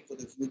always wait for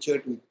the future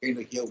to kind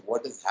of hear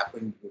what has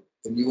happened with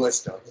the newer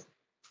stuff.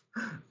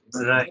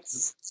 Right.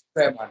 That's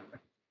Rahman.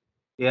 That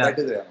Yeah.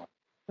 is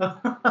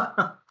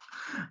Rahman.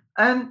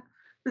 And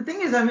the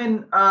thing is, I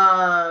mean,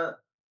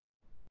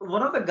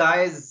 one of the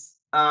guys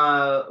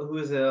who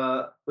is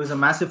a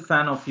massive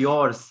fan of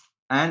yours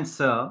and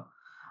sir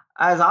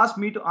has asked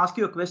me to ask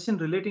you a question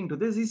relating to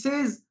this. He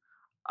says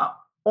uh,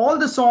 all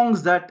the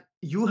songs that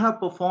you have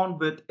performed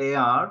with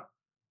AR,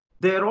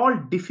 they're all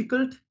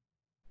difficult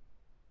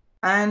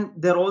and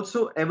they're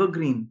also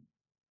evergreen.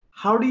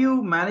 How do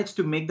you manage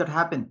to make that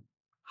happen?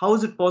 How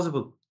is it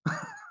possible?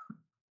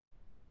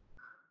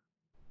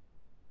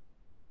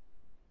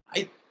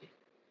 I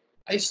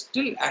I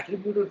still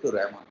attribute it to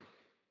Rahman.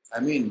 I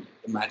mean,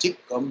 the magic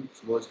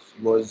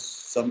was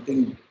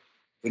something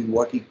in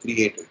what he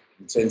created.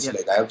 In sense, Yeah.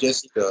 like I've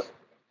just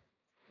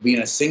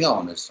been a singer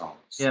on his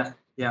songs, Yeah.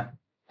 Yeah.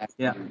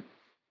 Yeah. and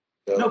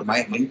No. my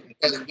input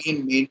has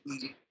been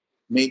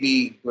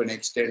maybe to an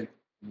extent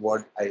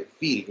what I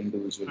feel Mm,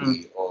 individually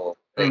or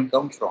where I mm,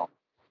 come from.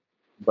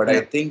 But I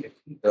yeah. think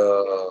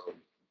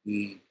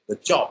the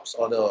chops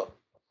or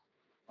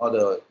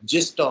the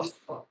gist of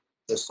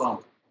the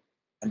song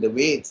and the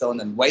way it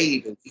sounds and why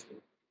it is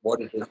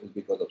what it is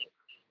because of it.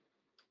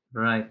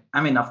 Right.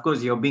 I mean, of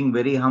course, you're being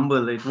very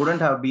humble. It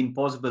wouldn't have been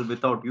possible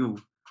without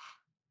you.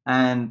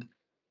 And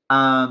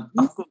Not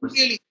of course,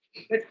 really.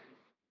 But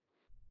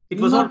it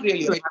was not not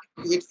really. to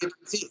happen.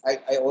 See,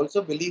 I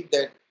also believe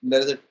that there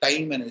is a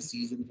time and a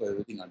season for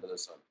everything under the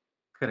sun.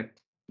 Correct.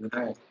 You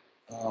know,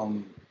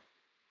 um,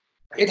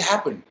 it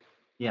happened.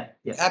 Yeah, It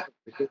yeah, happened.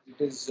 It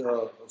is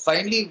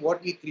finally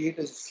what we create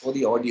is for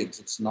the audience.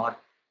 It's not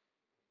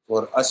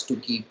for us to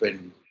keep,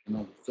 and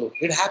so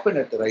it happened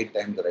at the right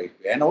time, the right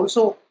way. And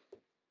also,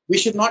 we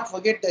should not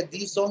forget that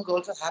these songs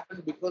also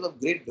happened because of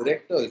great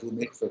directors who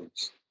made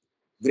films,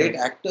 great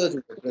correct. actors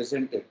who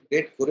represented,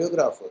 great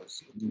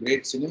choreographers,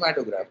 great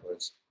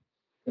cinematographers.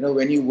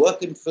 When you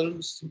work in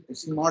films,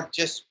 it's not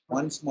just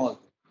one small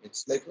thing.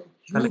 It's like a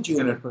huge Collective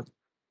unit effort.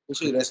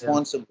 which is Yeah.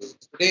 responsible.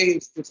 Today,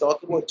 if you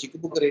talk about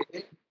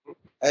Chikubukarete,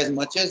 as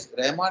much as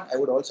Rahman, I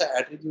would also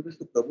attribute it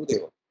to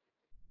Prabhudeva.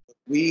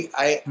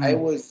 I Mm,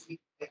 was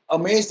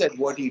amazed at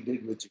what he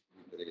did with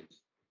Chikubukarete.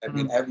 I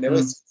mean, mm, I've never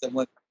mm. seen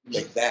someone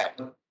like that.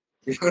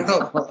 You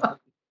know.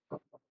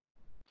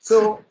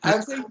 So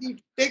I'm saying, you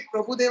take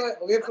Prabhudeva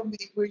away from the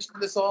equation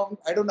of the song.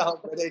 I don't know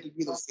whether it will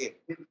be the same.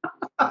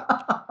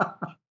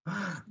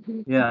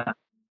 Yeah,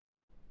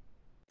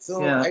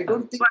 So yeah, I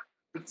don't think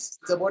it's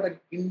about an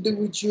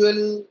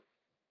individual.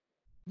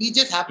 We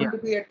just yeah, happen to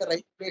be at the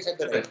right place at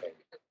the right time.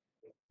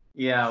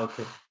 yeah.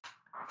 Okay.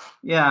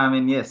 Yeah, I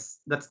mean, yes,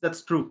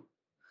 that's true.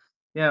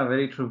 Yeah,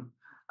 very true.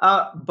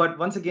 But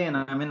once again,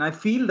 I mean, I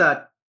feel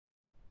that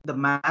the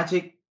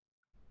magic,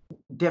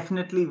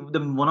 definitely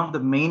one of the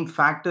main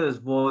factors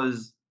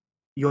was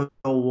your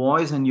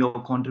voice and your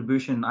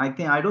contribution.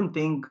 I don't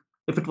think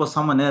if it was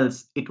someone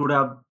else, it would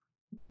have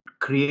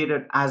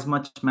created as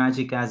much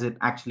magic as it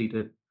actually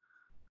did.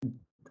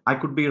 I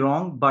could be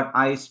wrong, but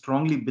I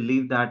strongly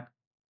believe that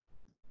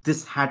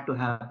this had to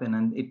happen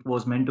and it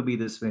was meant to be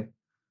this way.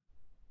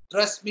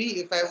 Trust me,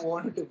 if I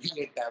wanted to be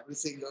a Tamil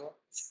singer,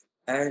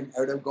 and I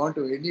would have gone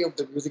to any of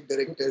the music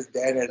directors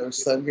there and have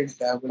sung in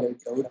Tamil, I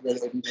doubt whether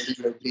anybody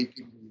would have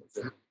taken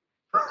me.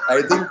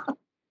 I think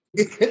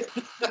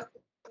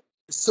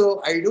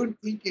so. I don't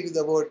think it is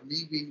about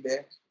me being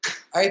there.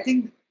 I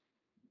think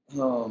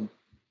um,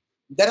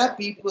 there are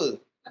people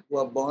who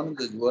are born in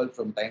this world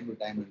from time to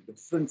time in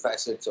different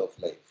facets of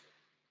life,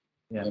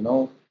 Yeah. you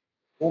know,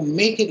 who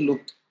make it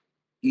look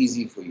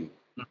easy for you.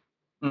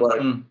 But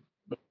Mm-mm.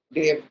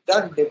 they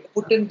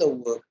put in the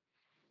work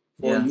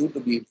for Yeah. you to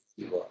be who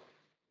you are.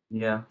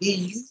 Yeah. He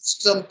used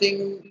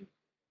something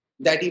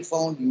that he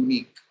found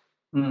unique,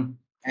 Mm.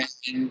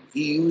 and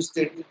he used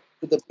it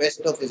to the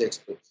best of his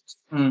expertise.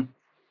 Mm. Yeah.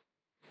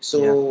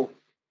 So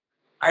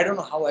I don't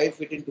know how I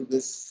fit into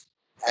this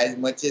as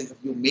much as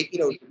you make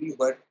it out to be,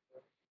 but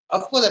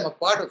of course I'm a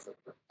part of it.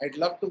 I'd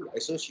love to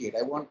associate.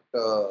 I won't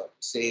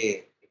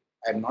say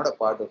I'm not a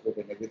part of it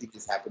and everything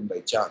just happened by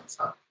chance.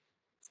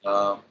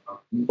 Um,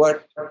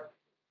 but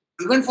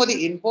even for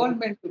the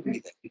involvement to be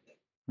there,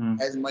 Mm.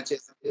 as much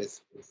as it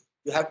is,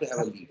 you have to have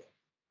a leader.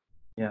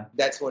 Yeah.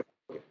 That's what.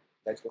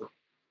 That's what.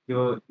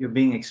 You're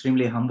being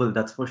extremely humble,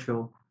 that's for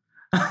sure.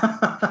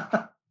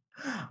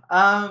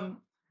 um,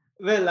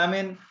 well, I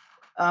mean,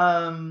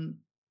 um,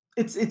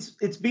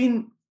 it's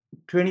been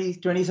 20,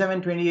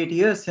 27, 28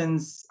 years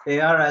since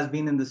AR has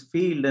been in this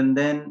field, and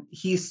then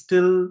he's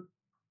still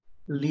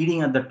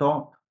leading at the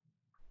top,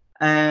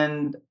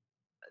 and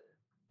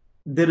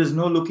there is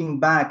no looking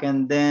back.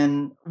 And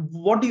then,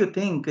 what do you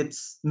think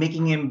it's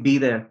making him be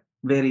there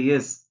where he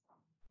is?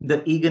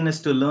 The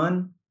eagerness to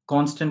learn,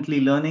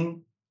 constantly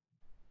learning.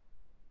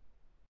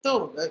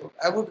 So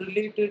I would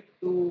relate it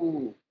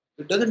to.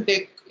 It doesn't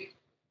take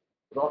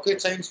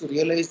rocket science to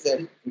realize that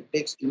it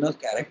takes inner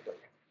character.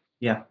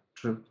 Yeah,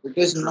 true. It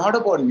is not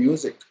about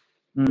music.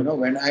 Mm,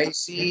 When I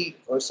see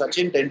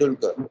Sachin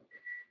Tendulkar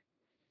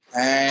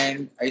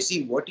and I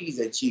see what he's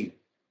achieved,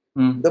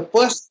 mm, the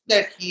person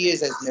that he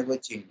is has never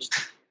changed.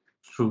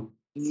 true.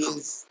 He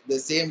is the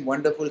same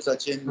wonderful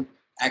Sachin,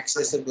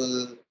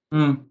 accessible,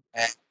 Mm,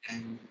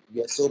 and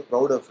we are so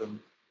proud of him.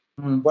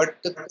 mm, But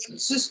the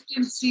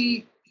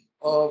consistency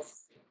of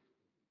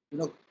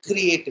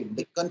creating,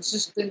 the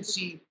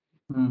consistency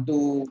mm,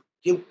 to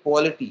give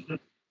quality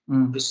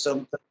mm, is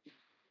something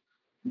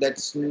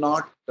that's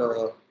not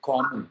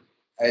common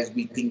as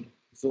we think.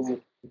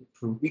 So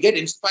true. we get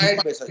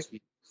inspired by such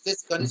people.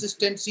 This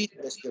consistency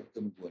has kept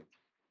them going.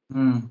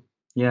 Mm,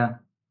 yeah,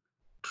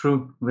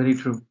 true. Very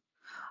true.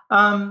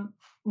 Um,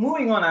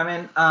 Moving on, I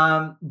mean,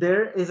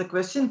 there is a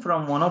question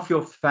from one of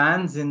your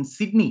fans in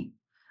Sydney.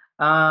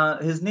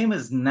 His name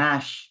is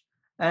Nash,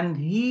 and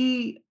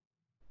he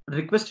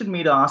requested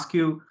me to ask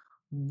you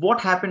what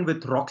happened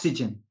with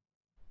Roxygen.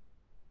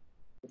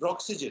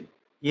 Oxygen.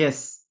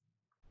 Yes.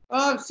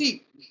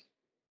 See,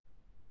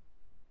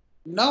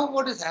 now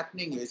what is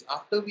happening is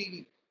after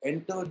we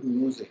entered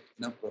music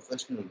in a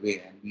professional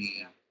way and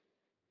we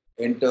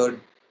entered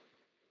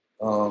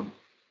um,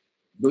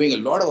 doing a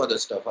lot of other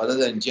stuff other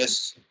than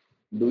just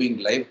doing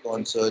live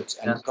concerts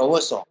Yeah. and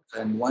cover songs.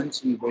 And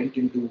once we went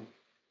into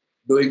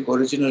doing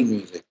original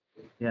music,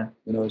 Yeah.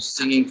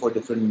 singing for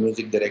different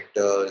music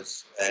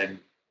directors, and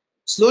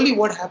slowly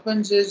what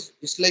happens is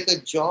it's like a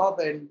job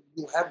and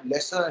you have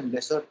lesser and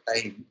lesser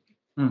time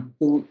mm,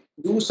 to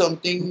do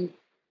something,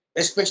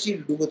 especially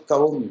to do with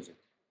cover music.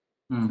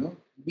 You mm, know,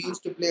 we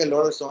used to play a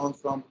lot of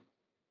songs from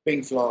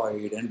Pink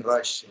Floyd and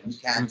Rush and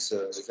mm,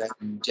 Kansas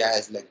and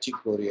jazz like Chick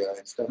Corea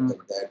and stuff mm,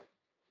 like that,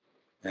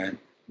 and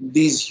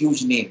these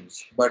huge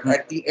names. But mm,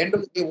 at the end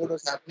of the day, what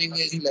was happening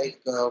is like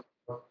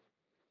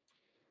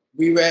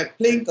we were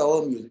playing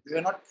our music. We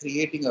were not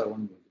creating our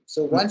own music.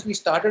 So mm, once we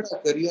started our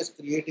careers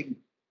creating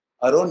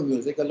our own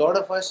music, a lot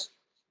of us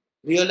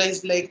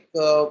realized like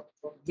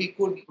we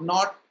could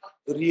not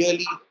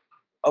really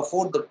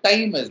afford the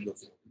time as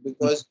before, mm.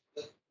 because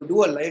to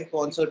do a live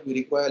concert we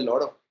require a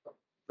lot of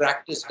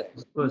practice time.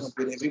 Of You know, course.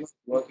 with everyone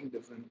working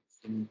different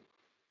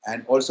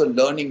and also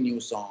learning new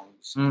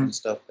songs Mm, and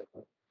stuff like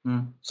that.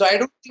 mm, So I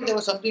don't think there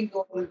was something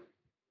called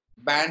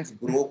bands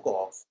broke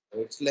off.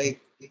 It's like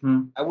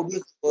mm. I would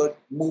use the word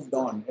moved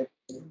on. It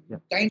Yeah.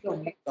 kind of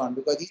moved on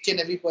because each and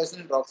every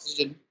person in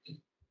Oxygen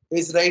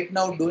is right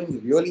now doing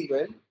really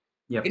well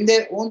Yep. in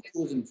their own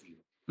chosen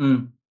field. Mm,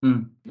 mm,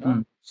 You know?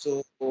 mm.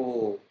 So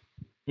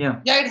Yeah.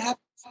 yeah, it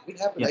happens. It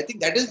happens. Yeah. I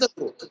think that is the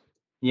growth.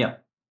 Yeah.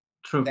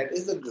 True. That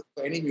is the growth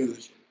for any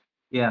musician.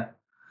 Yeah.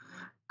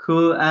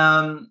 Cool.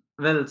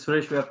 Well,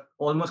 Suresh, we are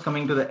almost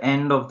coming to the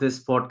end of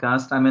this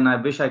podcast. I mean, I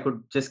wish I could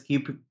just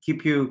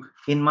keep you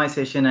in my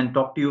session and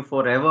talk to you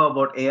forever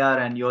about AR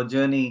and your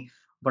journey,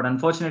 but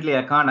unfortunately,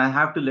 I can't. I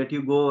have to let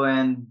you go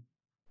and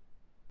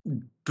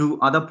do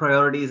other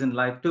priorities in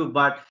life too.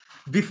 But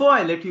before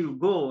I let you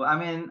go, I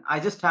mean, I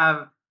just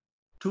have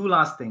two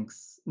last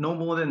things, no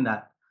more than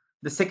that.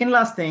 The second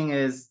last thing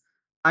is,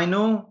 I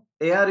know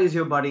AR is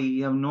your buddy.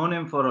 You have known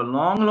him for a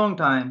long, long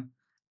time,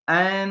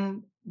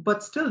 and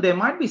but still, there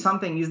might be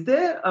something. Is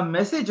there a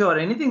message or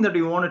anything that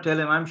you want to tell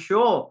him? I'm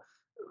sure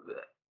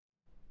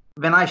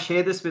when I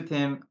share this with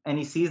him and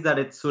he sees that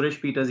it's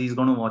Suresh Peters, he's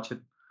going to watch it,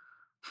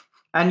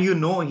 and you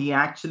know he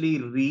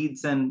actually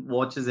reads and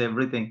watches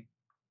everything.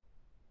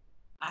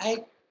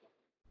 I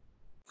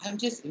I'm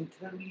just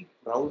incredibly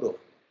proud of.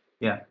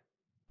 Yeah,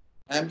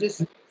 I'm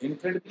just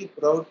incredibly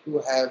proud to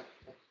have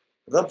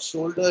rubbed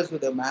shoulders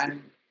with a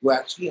man who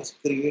actually has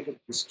created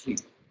history.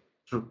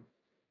 true.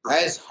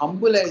 As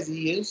humble as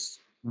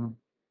Mm,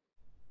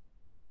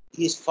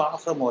 he is far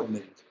from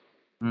ordinary.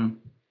 mm,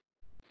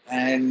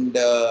 And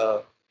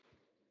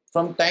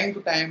from time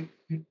to time,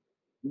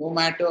 no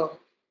matter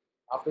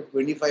after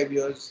 25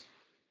 years,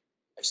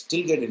 I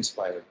still get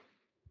inspired.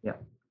 yeah,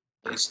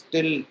 I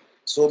still,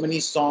 so many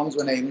songs,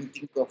 when I even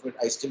think of it,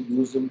 I still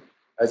use them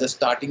as a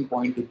starting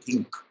point to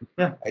think.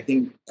 yeah, I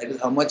think that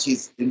is how much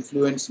he's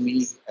influenced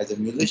me as a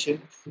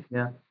musician.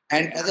 yeah.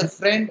 And as a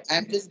friend,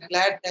 I'm just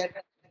glad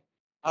that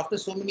after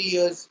so many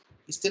years,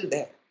 he's still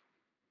there.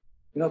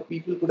 You know,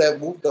 people could have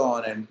moved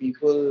on, and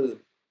people,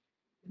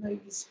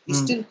 he Mm,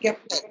 still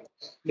kept that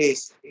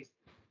place true.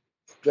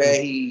 where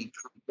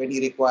when he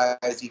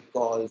requires, he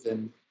calls,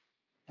 and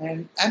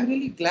I'm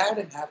really glad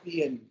and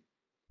happy and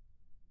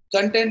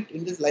content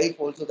in this life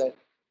also that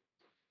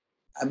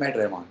I met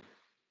Rahman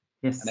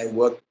and I Yes.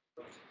 worked,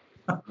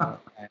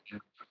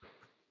 and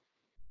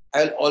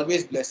I'll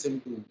always bless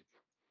him to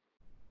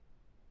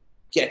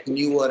get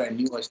newer and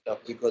newer stuff,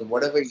 because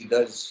whatever he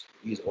does,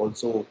 he's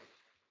also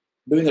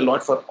doing a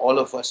lot for all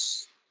of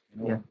us,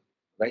 Yeah,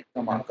 right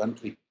from yeah, our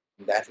country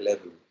in that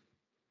level.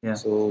 yeah.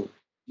 So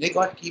may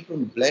God keep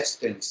him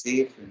blessed and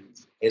safe and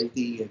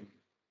healthy, and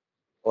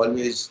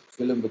always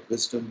fill him with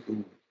wisdom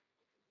to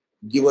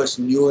give us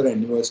newer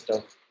and newer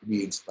stuff to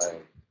be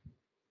inspired.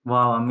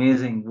 Wow,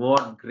 amazing.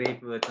 What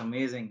great words.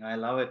 Amazing. I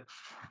love it.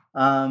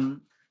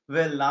 Um,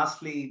 well,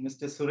 lastly,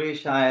 Mr.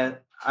 Suresh,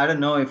 I don't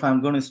know if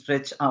I'm going to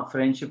stretch our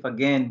friendship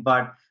again,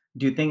 but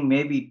do you think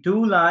maybe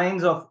two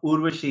lines of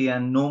Urvashi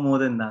and no more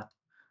than that?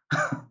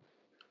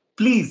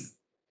 Please.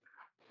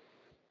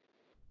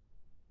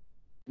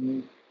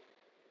 Mm.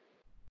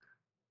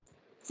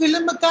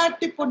 Film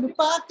காட்டி பொண்ணு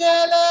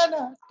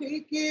பார்க்கலனா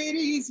take it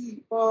easy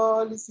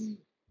policy.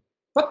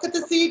 பக்கத்து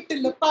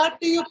சீட்டுல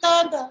பாட்டி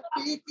உட்கார்ந்தா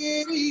take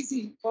it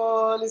easy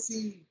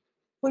policy.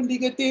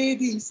 பண்டிகை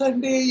தேதி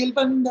சண்டேயில்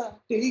வந்தா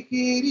take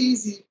it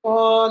easy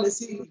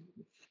policy.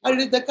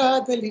 அழுத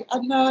காதலி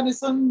அண்ணான்னு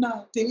சொன்னா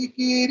take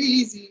it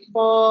easy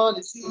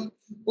policy.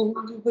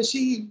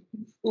 Urvashi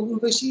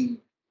Urvashi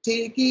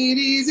take it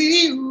easy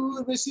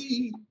Urvashi.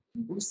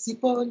 ஊசி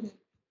போல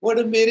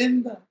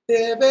உடம்பிருந்தா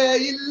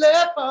தேவையில்ல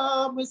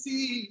பாமசி.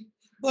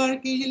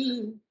 வாழ்க்கையில்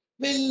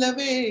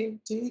வெல்லவே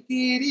take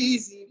it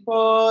easy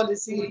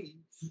policy.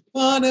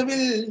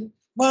 வானவில்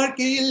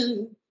வாழ்க்கையில்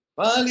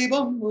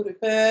வாலிபம் ஒரு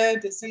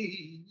fantasy.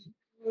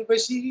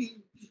 Urvashi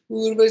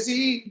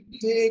Urvashi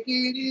take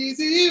it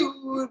easy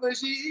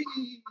Urvashi.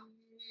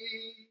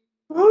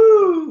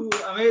 Woo!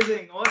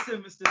 Amazing.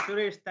 Awesome, Mr.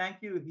 Suresh. Thank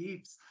you,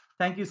 heaps.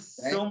 Thank you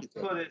Thank so much you,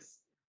 sir. for this.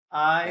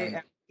 I Thank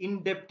am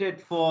indebted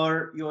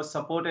for your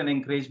support and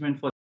encouragement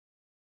for